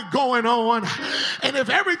got it going on. And if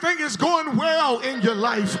everything is going well in your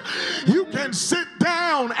life, you can sit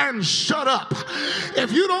down and shut up.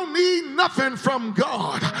 If you don't need nothing from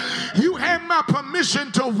God, you have my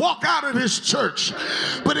permission to walk out of this church.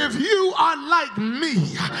 But if you are like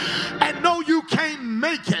me and know you can't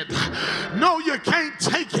make it, know you can't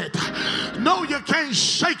take it, know you can't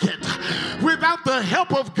shake it without the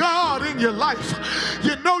help of God in your life,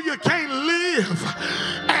 you know you can't live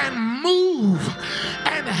and move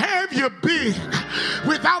and have your being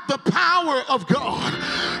without the power of God.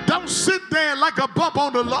 Don't sit there like a bump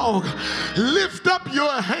on the log. Lift up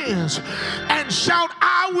your hands and shout,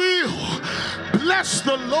 I will bless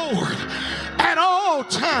the Lord at all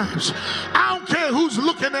times. I don't care who's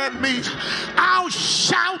looking at me. I'll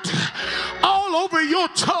shout all over your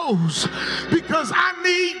toes because I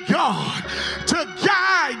need God to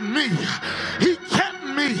guide me. He kept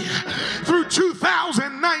me through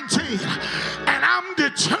 2019, and I'm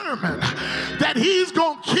determined that he's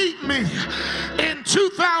going to keep me in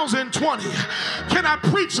 2020. Can I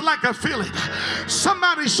preach like I feel it?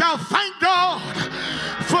 Somebody shall thank God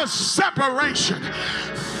for separation.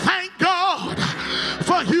 Thank God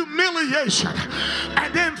for humiliation.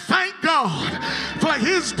 And then thank God for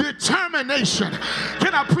his determination.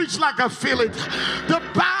 Can I preach like I feel it? The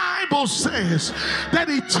Bible says that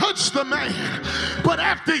he touched the man, but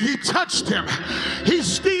after he touched him, he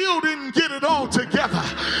still didn't get it all together.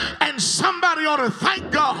 And somebody ought to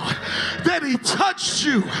thank God that he touched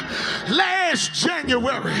you last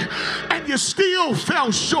January and you still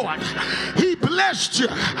fell short. He blessed you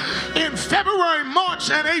in February, March,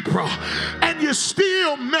 and April, and you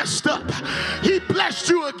still messed up. He blessed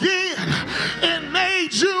you again in May,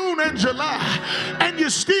 June, and July, and you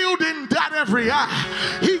still didn't dot every I.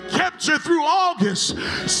 He kept you through August,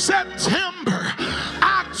 September,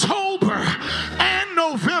 October, and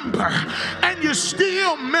November, and you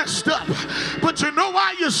still messed up. But you know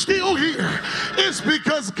why you're still here? It's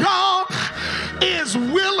because God is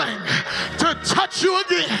willing to touch you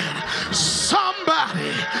again.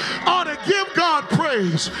 Somebody ought to give God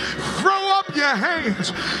praise. Throw up your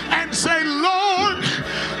hands and say, Lord,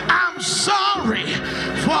 I'm sorry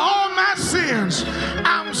for all my sins.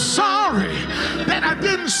 I'm sorry that I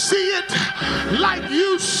didn't see it like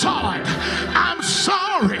you saw it. I'm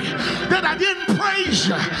sorry that I didn't praise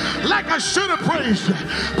you like I should have praised you.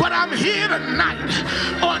 But I'm here tonight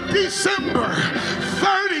on December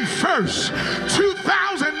 31st,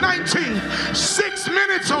 2019, 6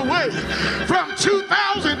 minutes away from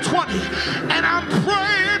 2020, and I'm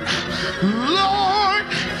praying, Lord,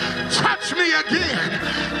 touch me again.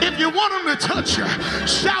 If you want him to touch you,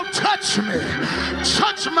 shout, touch me.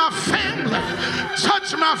 Touch my family.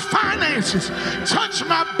 Touch my finances. Touch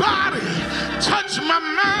my body. Touch my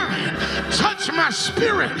mind. Touch my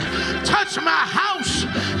spirit. Touch my house.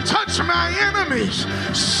 Touch my enemies.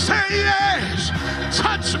 Say yes.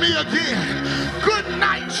 Touch me again. Good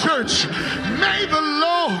night, church. May the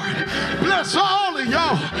Lord bless all of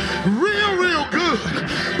y'all real good.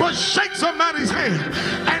 But shake somebody's hand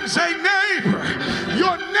and say, neighbor,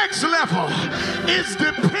 your next level is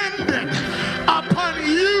dependent upon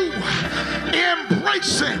you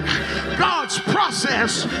embracing God's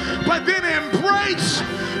process, but then embrace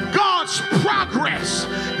God's progress.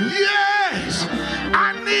 Yes,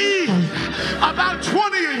 I need about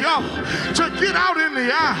 20 of y'all to get out in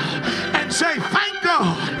the aisle and say, thank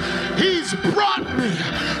God he's brought me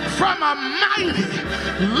from a mighty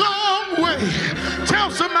long way.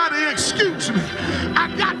 Tell somebody, excuse me, I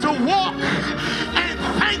got to walk and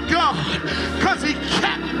thank God because he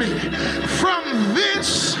kept me from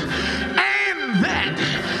this and that,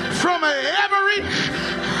 from every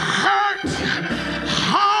hurt,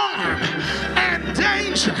 harm, and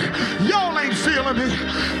danger. Y'all ain't feeling me.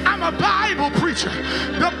 I'm a Bible preacher.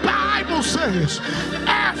 The Bible says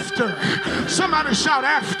after, somebody shout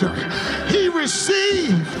after, he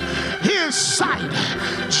received his sight,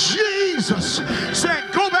 Jesus said,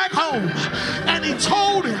 go back home. And he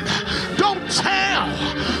told him, don't tell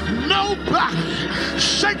nobody.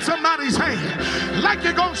 Shake somebody's hand like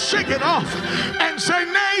you're going to shake it off and say,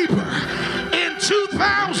 neighbor, in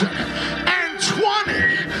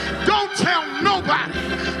 2020, don't tell nobody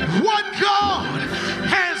what God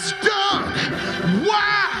has done.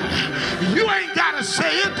 Why? You ain't got to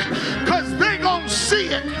say it, because they going to see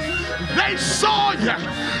it. They saw you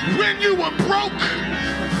when you were broke.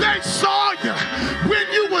 They saw you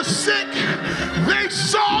when you were sick. They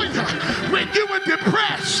saw you when you were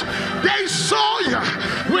depressed. They saw you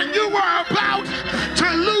when you were about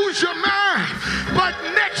to lose your mind. But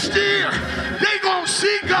next year, they gonna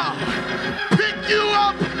see God pick you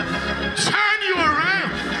up, turn you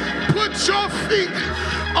around, put your feet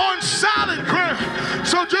on solid ground.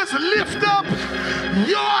 So just lift up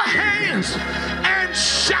your hands and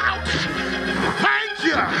shout, thank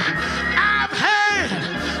you. I've had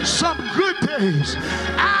some good days.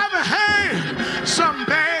 I've had some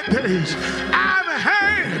bad days. I've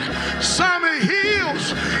had some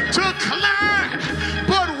hills to climb.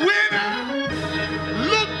 But when I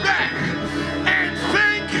look back and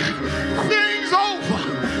think things over,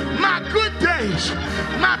 my good days,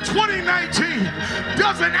 my 2019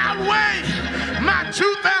 doesn't outweigh my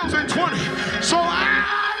 2020. So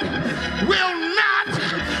I will not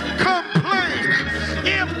complain.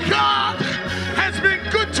 If God has been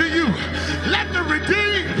good to you, let the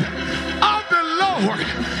redeemed of the Lord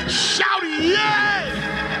shout, yay!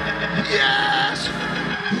 Yes!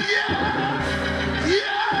 Yeah!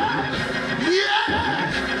 Yeah! Yeah!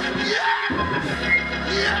 Yeah!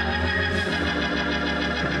 Yeah!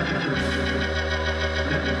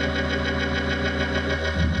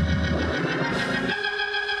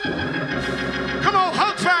 Come on,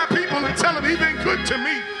 hug 5 people and tell them he's been good to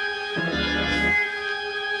me.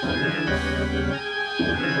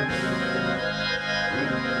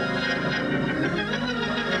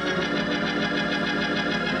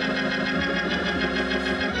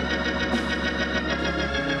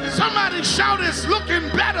 Somebody shout, it's looking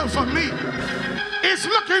better for me. It's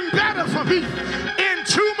looking better for me. In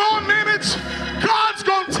 2 more minutes, God's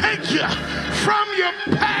going to take you from your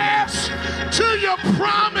past to your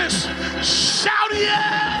promise. Shout,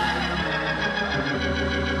 yeah!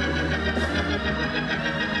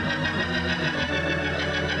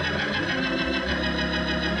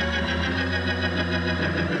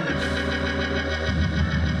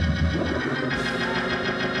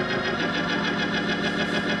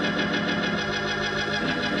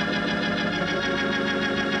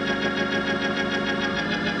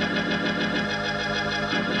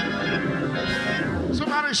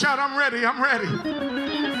 Somebody shout, I'm ready, I'm ready.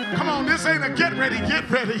 Come on, this ain't a get ready, get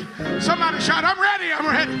ready. Somebody shout, I'm ready, I'm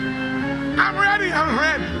ready. I'm ready, I'm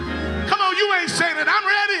ready. Come on, you ain't saying it. I'm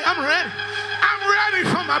ready, I'm ready. I'm ready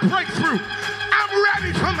for my breakthrough. I'm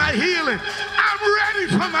ready for my healing. I'm ready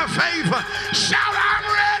for my favor. Shout, I'm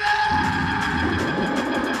ready.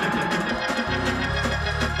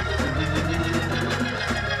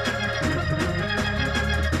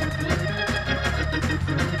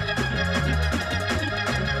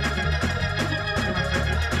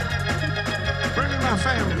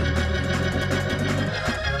 Family.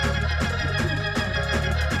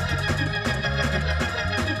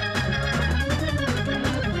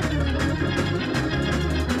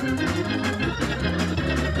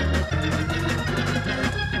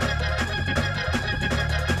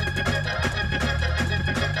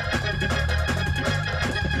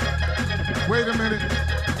 Wait a minute.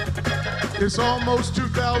 It's almost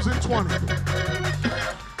 2020.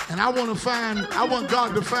 And I want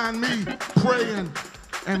God to find me praying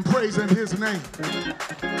and praising his name.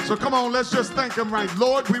 So come on, let's just thank him right.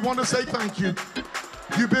 Lord, we want to say thank you.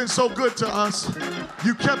 You've been so good to us.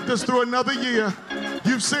 You kept us through another year.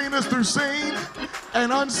 You've seen us through seen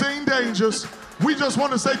and unseen dangers.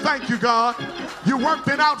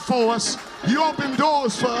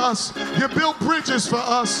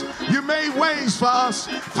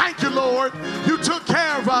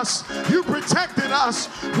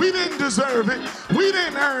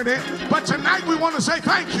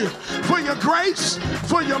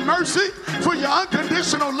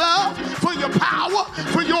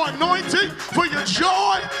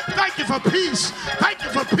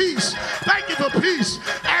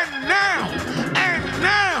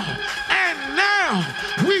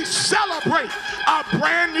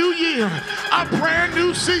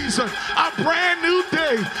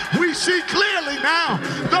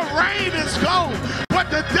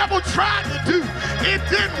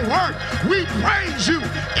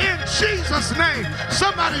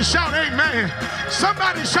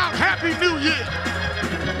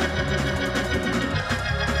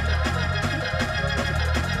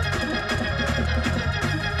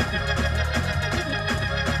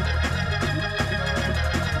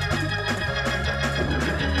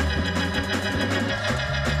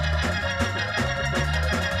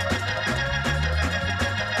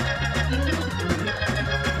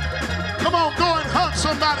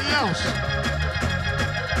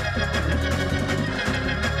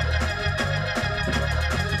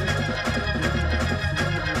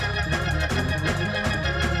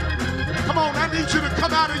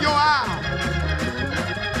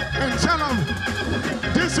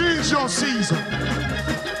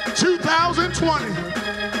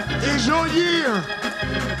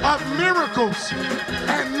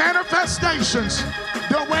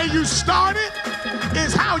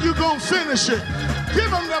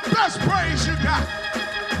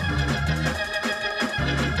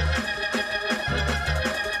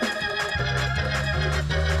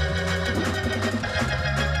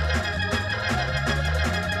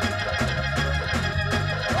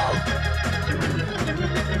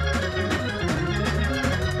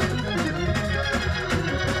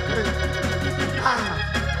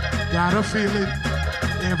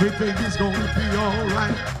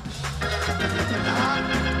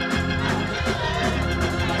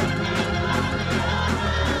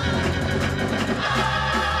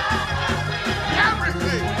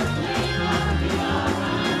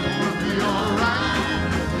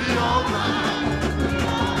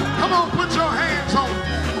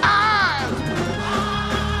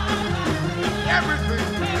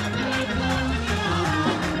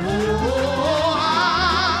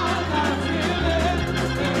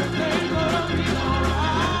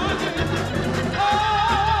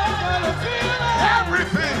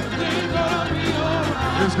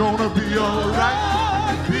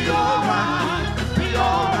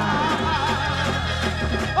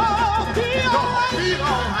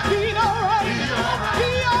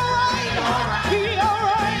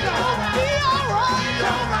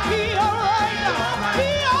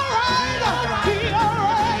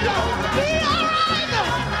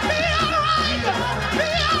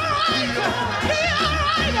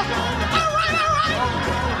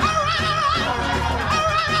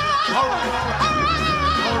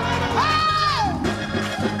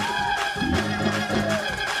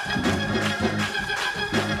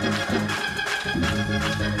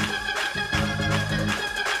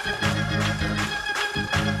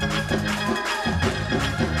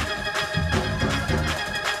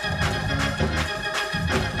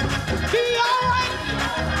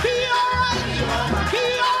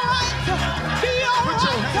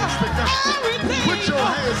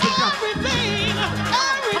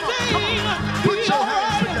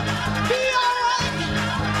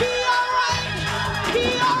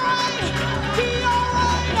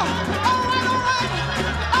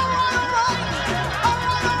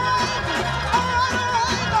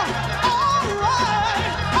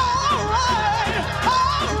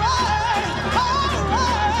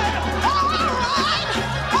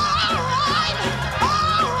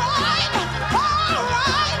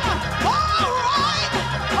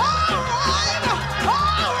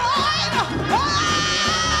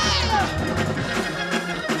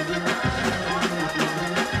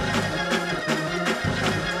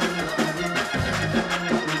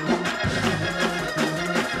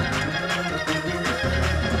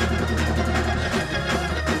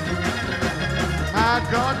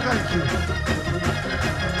 God, thank you.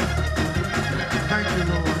 Thank you,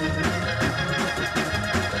 Lord.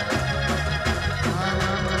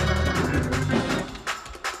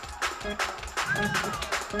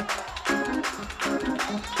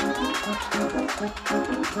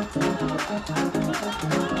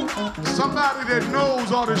 Somebody that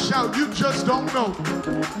knows ought to shout, you just don't know.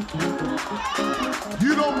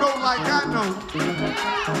 You don't know like I know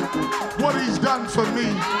what he's done for me.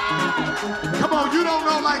 Come on, you don't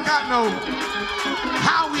know like I know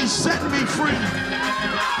how he set me free.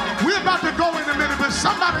 We're about to go in a minute, but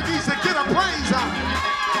somebody needs to get a praise out.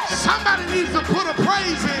 Somebody needs to put a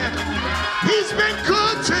praise in. He's been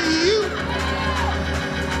good to you.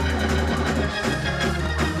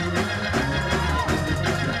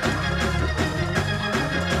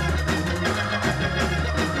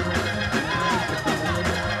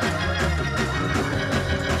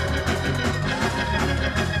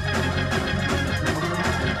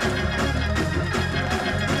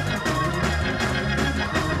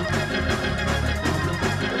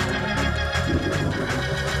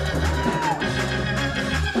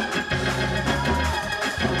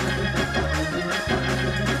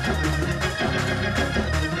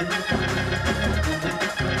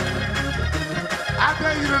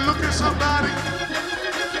 Somebody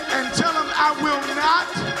and tell them, I will not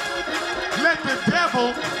let the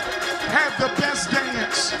devil have the best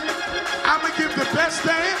dance. I'm going to give the best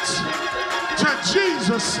dance to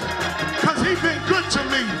Jesus because he's been good to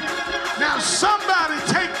me. Now somebody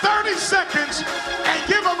take 30 seconds and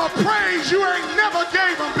give him a praise you ain't never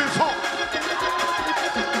gave him before.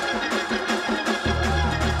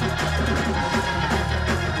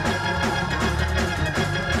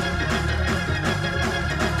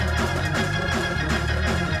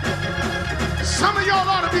 Some of y'all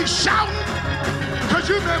ought to be shouting because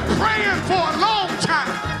you've been praying for a long time.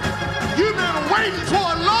 You've been waiting for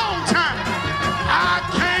a long time. I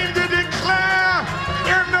came to declare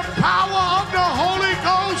in the power of the Holy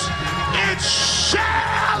Ghost, it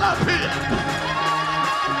shall appear.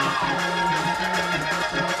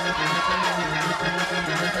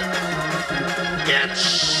 It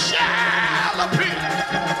shall appear.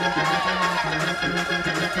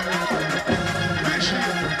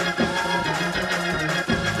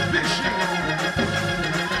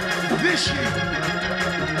 This year.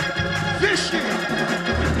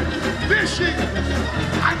 This year,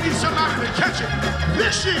 I need somebody to catch it.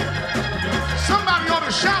 This year, somebody ought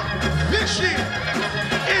to shout, this year,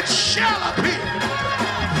 it shall appear.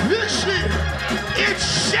 This year, it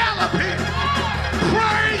shall appear.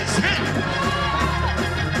 Praise him.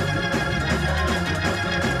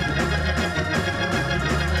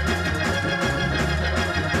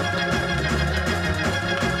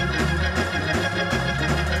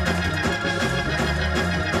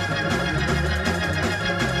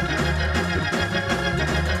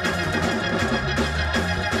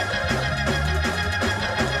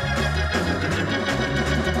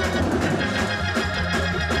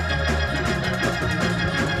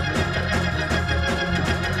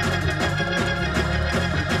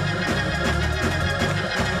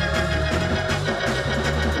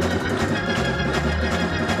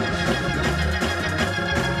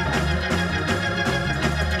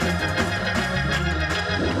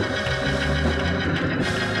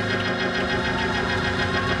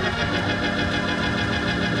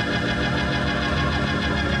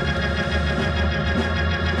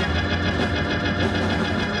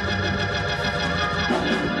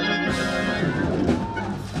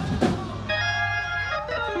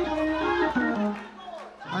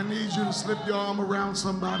 Slip your arm around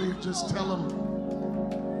somebody and just tell them,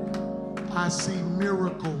 I see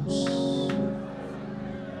miracles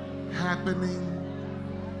happening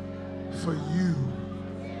for you.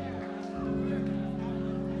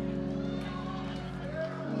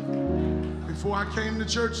 Before I came to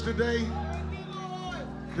church today,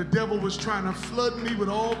 the devil was trying to flood me with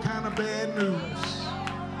all kind of bad news.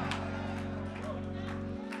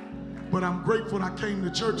 But I'm grateful I came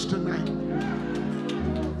to church tonight.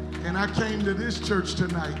 And I came to this church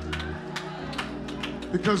tonight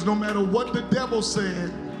because no matter what the devil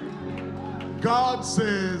said, God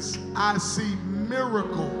says, I see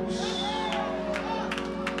miracles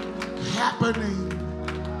happening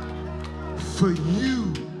for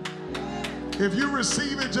you. If you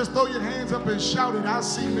receive it, just throw your hands up and shout it, I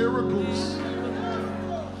see miracles.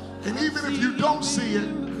 And even if you don't see it,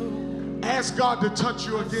 ask God to touch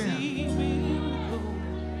you again.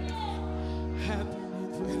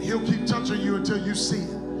 He'll keep touching you until you see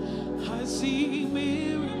it. I see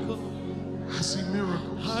miracles. I see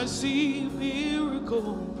miracles. I see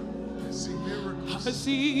miracles. I see miracles. I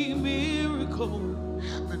see miracles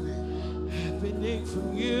happening for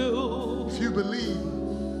you. If you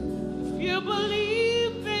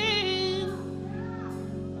believe in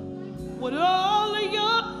with all of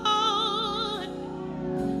your heart,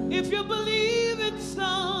 if you believe in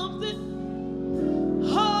something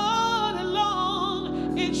hard and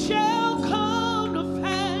long, it shall come to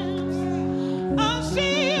pass. I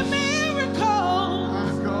see miracles.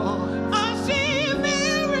 I see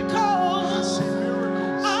miracles.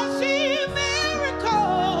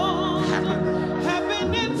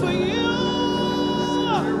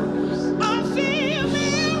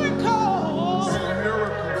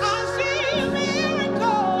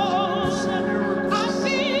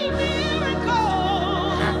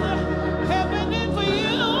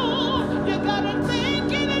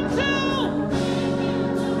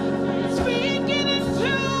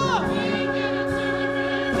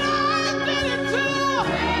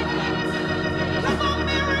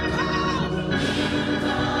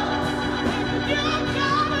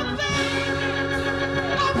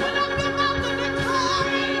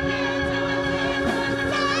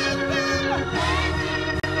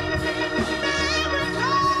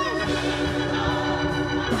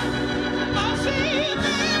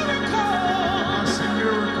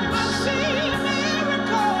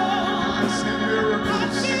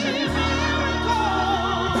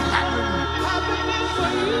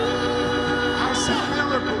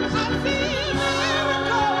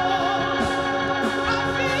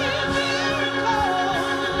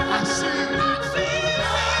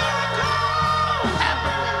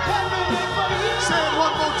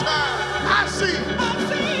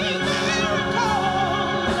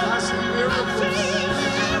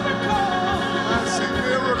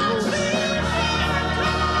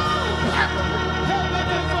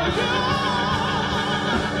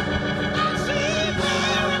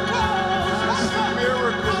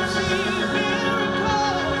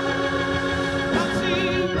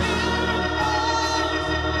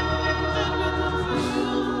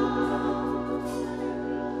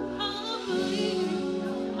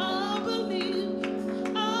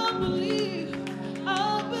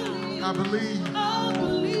 I believe. I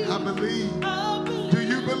believe. I believe. I believe. Do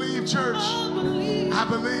you believe, church? I believe. I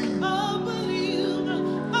believe. I believe.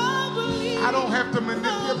 I believe. I don't have to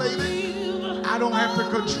manipulate it. I don't have to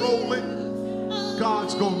control it.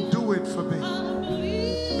 God's going to do it for me.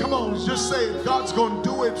 Come on, just say it. God's going to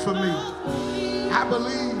do it for me. I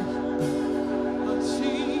believe.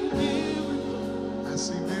 I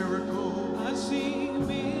see miracles. I see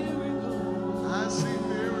miracles. I see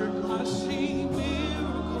miracles. I see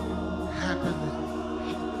miracles Happening.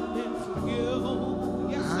 for you.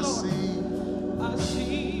 Yes, I Lord. see. I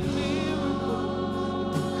see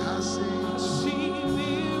miracles. I see. I see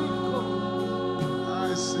miracles.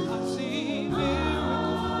 I see. I see miracles.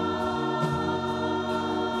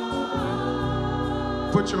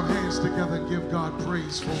 Put your hands together and give God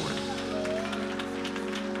praise for it.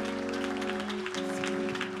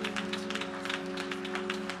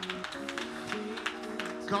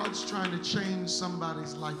 God's trying to change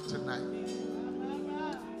somebody's life tonight.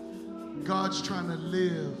 God's trying to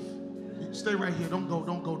live. Stay right here. Don't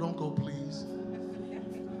go, please.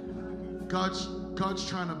 God's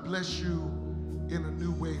trying to bless you in a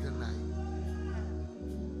new way tonight.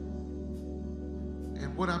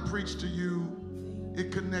 And what I preached to you,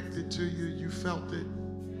 it connected to you. You felt it.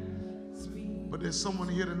 But there's someone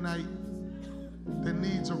here tonight that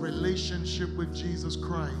needs a relationship with Jesus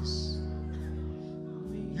Christ.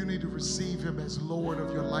 You need to receive him as Lord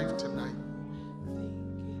of your life tonight,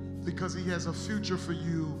 because he has a future for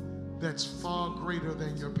you that's far greater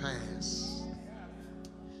than your past.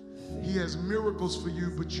 He has miracles for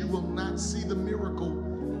you, but you will not see the miracle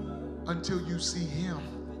until you see him.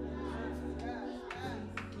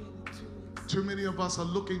 Too many of us are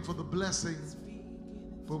looking for the blessing,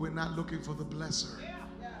 but we're not looking for the blesser.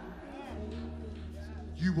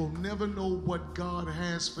 You will never know what God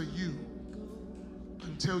has for you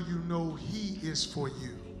until you know he is for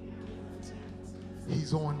you.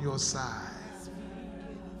 He's on your side.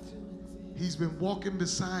 He's been walking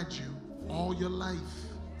beside you all your life.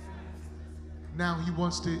 Now he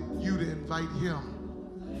wants you to invite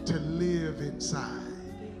him to live inside.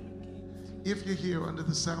 If you're here under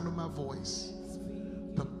the sound of my voice,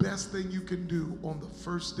 the best thing you can do on the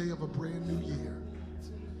first day of a brand new year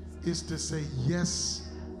is to say yes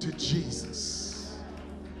to Jesus.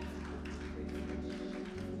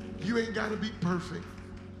 You ain't got to be perfect,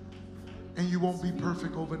 and you won't be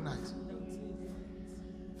perfect overnight.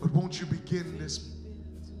 But won't you begin this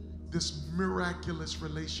miraculous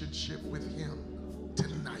relationship with him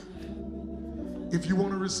tonight? If you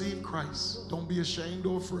want to receive Christ, don't be ashamed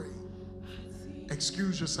or afraid.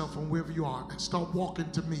 Excuse yourself from wherever you are and start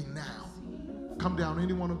walking to me now. Come down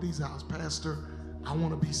any one of these aisles. Pastor, I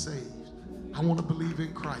want to be saved. I want to believe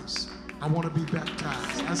in Christ. I want to be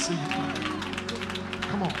baptized. I see you.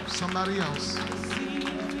 Come on, somebody else.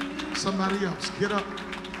 Somebody else. Get up.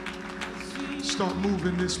 Start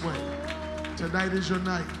moving this way. Tonight is your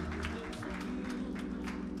night.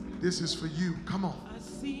 This is for you. Come on.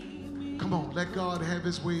 Come on. Let God have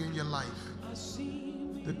his way in your life.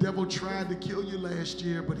 The devil tried to kill you last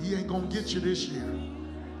year, but he ain't going to get you this year,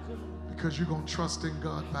 because you're going to trust in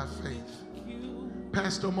God by faith.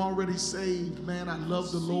 Pastor, I'm already saved. Man, I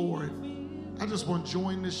love the Lord. I just want to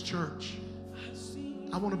join this church.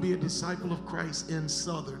 I want to be a disciple of Christ in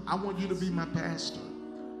Southern. I want you to be my pastor.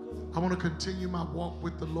 I want to continue my walk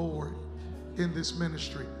with the Lord in this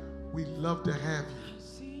ministry. We'd love to have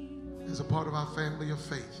you as a part of our family of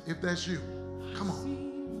faith. If that's you, come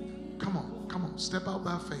on. Come on. Come on. Step out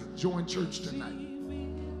by faith. Join church tonight.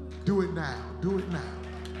 Do it now. Do it now.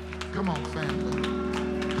 Come on,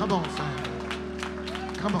 family. Come on, family.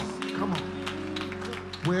 Come on. Come on.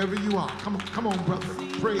 Wherever you are. Come on. Come on, brother.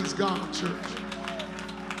 Praise God, church.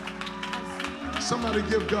 Somebody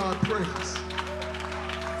give God praise.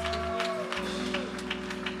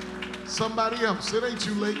 Somebody else. It ain't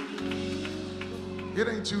too late. It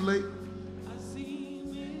ain't too late.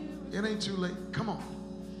 It ain't too late. Come on.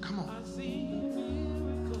 Come on.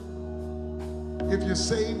 If you're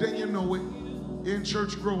saved and you know it, in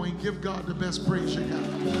church growing, give God the best praise you got.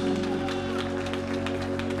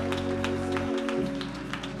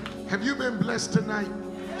 Have you been blessed tonight?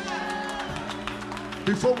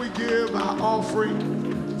 Before we give our offering,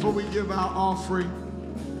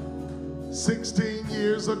 16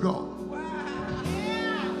 years ago,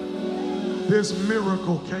 this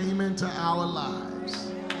miracle came into our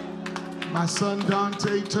lives. My son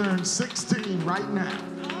Dante turned 16 right now.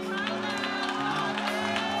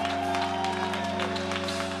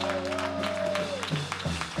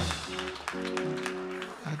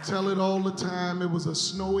 I tell it all the time, it was a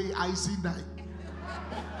snowy, icy night.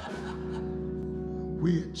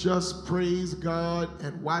 We had just praised God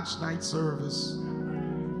and watched night service.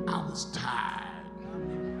 I was tired.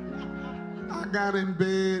 I got in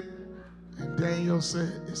bed and Daniel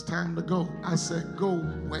said, it's time to go. I said, go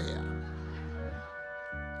where?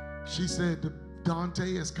 She said,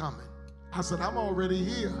 Dante is coming. I said, I'm already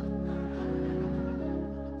here.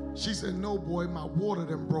 She said, no, boy, my water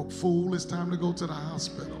done broke, fool. It's time to go to the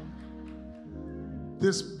hospital.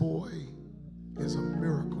 This boy is a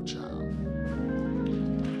miracle child.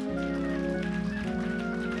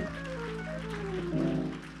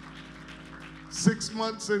 Six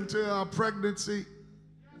months into our pregnancy,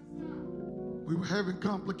 we were having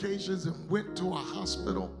complications and went to a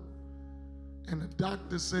hospital. And the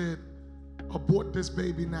doctor said, abort this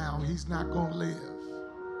baby now. He's not going to live.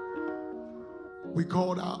 We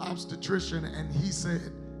called our obstetrician and he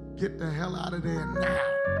said, get the hell out of there now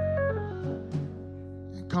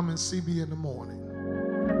and come and see me in the morning.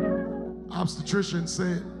 Obstetrician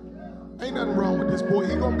said, ain't nothing wrong with this boy.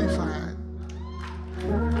 He's going to be fine.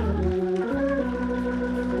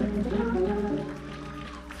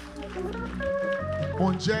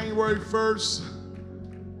 On January 1st,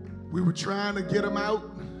 we were trying to get him out,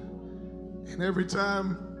 and every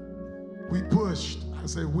time we pushed, I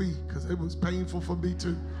said we, because it was painful for me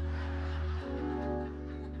too,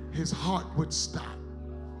 his heart would stop.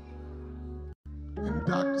 And the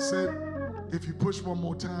doctor said, if you push one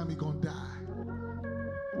more time, he's gonna die.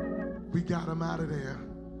 We got him out of there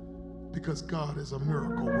because God is a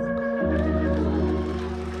miracle worker.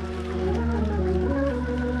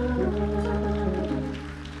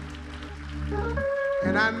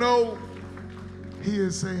 And I know he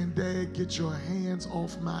is saying, Dad, get your hands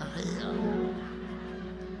off my hair.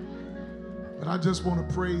 But I just want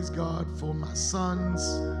to praise God for my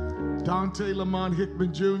sons, Dante Lamont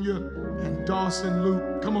Hickman Jr. and Dawson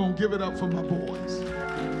Luke. Come on, give it up for my boys.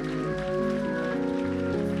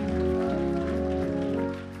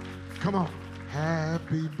 Come on.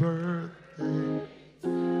 Happy birthday.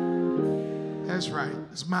 That's right.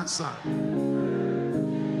 It's my son.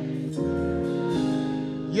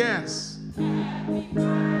 Yes.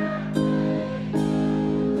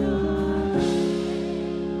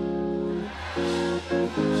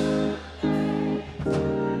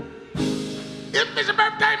 If it's your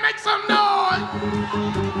birthday, make some noise.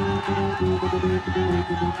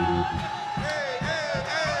 Hey, hey, hey, hey,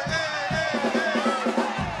 hey, hey.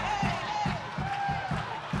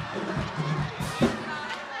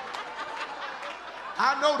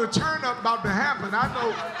 I know the turn up about to happen. I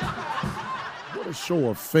know. What a show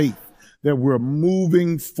of faith that we're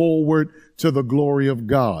moving forward to the glory of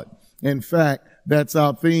God. In fact, that's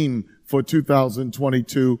our theme for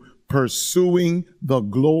 2022, pursuing the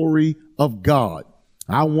glory of God.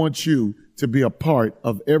 I want you to be a part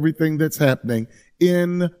of everything that's happening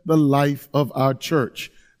in the life of our church.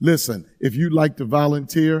 Listen, if you'd like to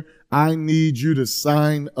volunteer, I need you to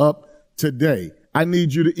sign up today. I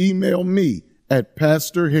need you to email me at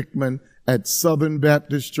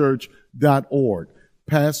pastorhickman@southernbaptistchurch.org.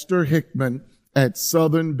 Pastor Hickman at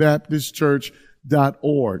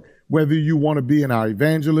southernbaptistchurch.org. Whether you want to be in our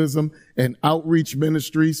evangelism and outreach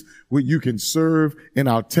ministries, where you can serve in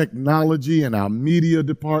our technology and our media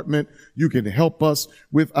department, you can help us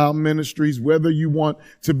with our ministries. Whether you want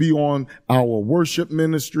to be on our worship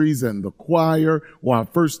ministries and the choir, or our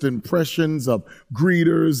first impressions of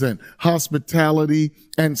greeters and hospitality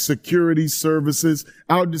and security services,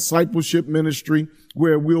 our discipleship ministry,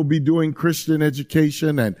 where we'll be doing Christian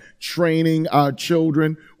education and training our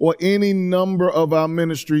children, or any number of our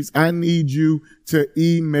ministries, I need you to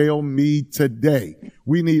email me today.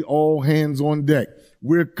 We need all hands on deck.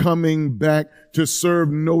 We're coming back to serve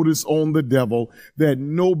notice on the devil that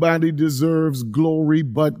nobody deserves glory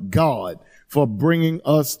but God for bringing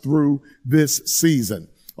us through this season.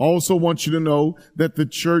 I also want you to know that the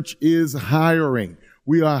church is hiring.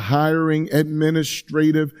 We are hiring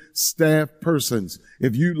administrative staff persons.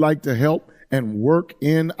 If you'd like to help and work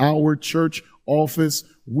in our church office,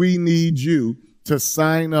 we need you to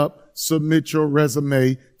sign up, submit your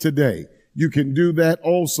resume today. You can do that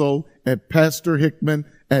also at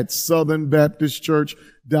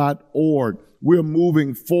pastorhickman@southernbaptistchurch.org. We're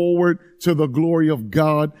moving forward to the glory of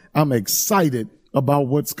God. I'm excited about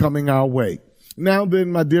what's coming our way. Now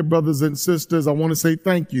then, my dear brothers and sisters, I want to say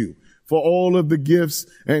thank you for all of the gifts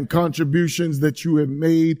and contributions that you have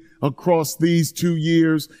made across these 2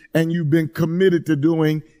 years, and you've been committed to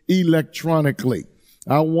doing electronically.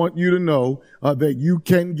 I want you to know that you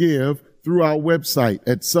can give through our website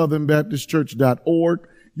at southernbaptistchurch.org.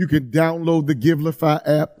 You can download the Givelify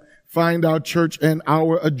app, find our church and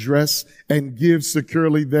our address, and give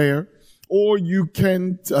securely there. or you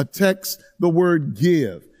can text the word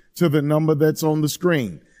give to the number that's on the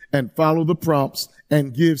screen and follow the prompts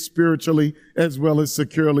and give spiritually as well as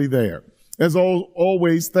securely there. As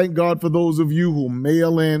always, thank God for those of you who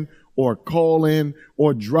mail in or call in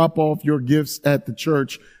or drop off your gifts at the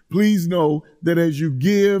church. Please know that as you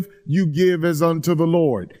give as unto the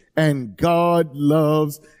Lord, and God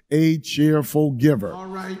loves a cheerful giver. All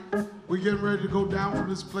right, we're getting ready to go down from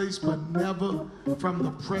this place, but never from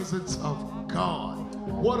the presence of God.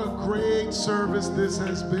 What a great service this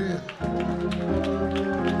has been.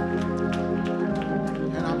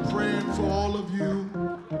 And I'm praying for all of you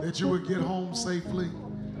that you would get home safely.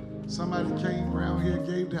 Somebody came around here,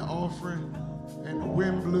 gave their offering, and the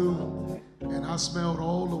wind blew, and I smelled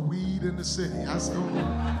all the weed in the city. I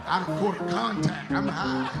caught contact. I'm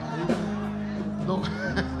high.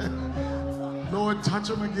 Lord, touch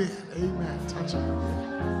them again. Amen. Touch them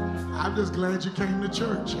again. I'm just glad you came to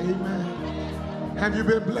church. Amen. Have you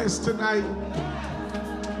been blessed tonight?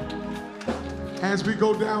 As we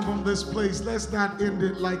go down from this place, let's not end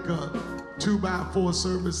it like a 2x4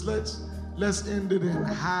 service. Let's end it in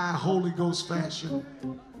high Holy Ghost fashion.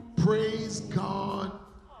 Praise God,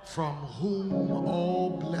 from whom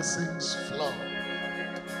all blessings flow.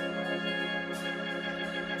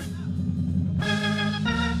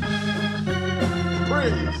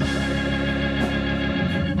 Praise.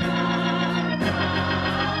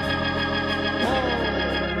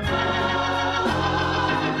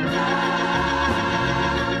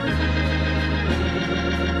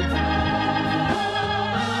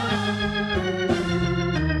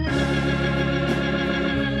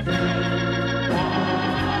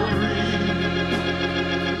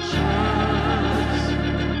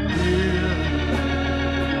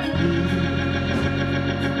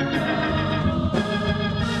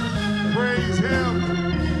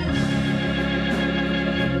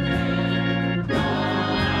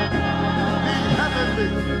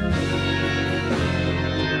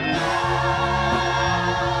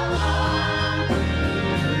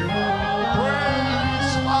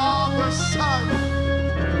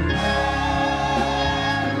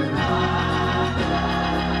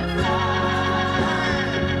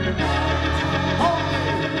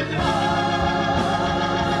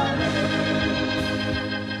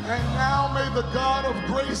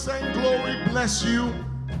 And glory bless you.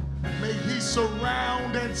 May he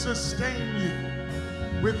surround and sustain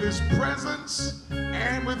you with his presence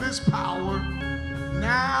and with his power,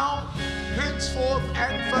 now, henceforth,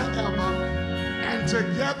 and forever. And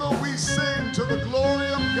together we sing to the glory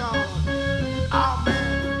of God. Amen.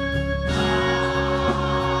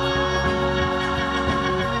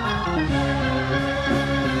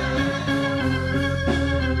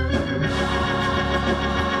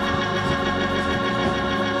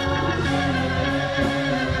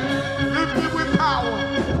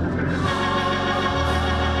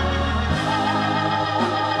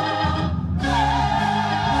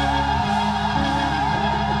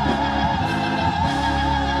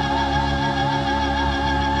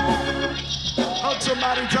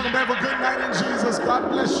 Somebody tell them have a good night in Jesus.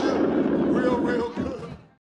 God bless you.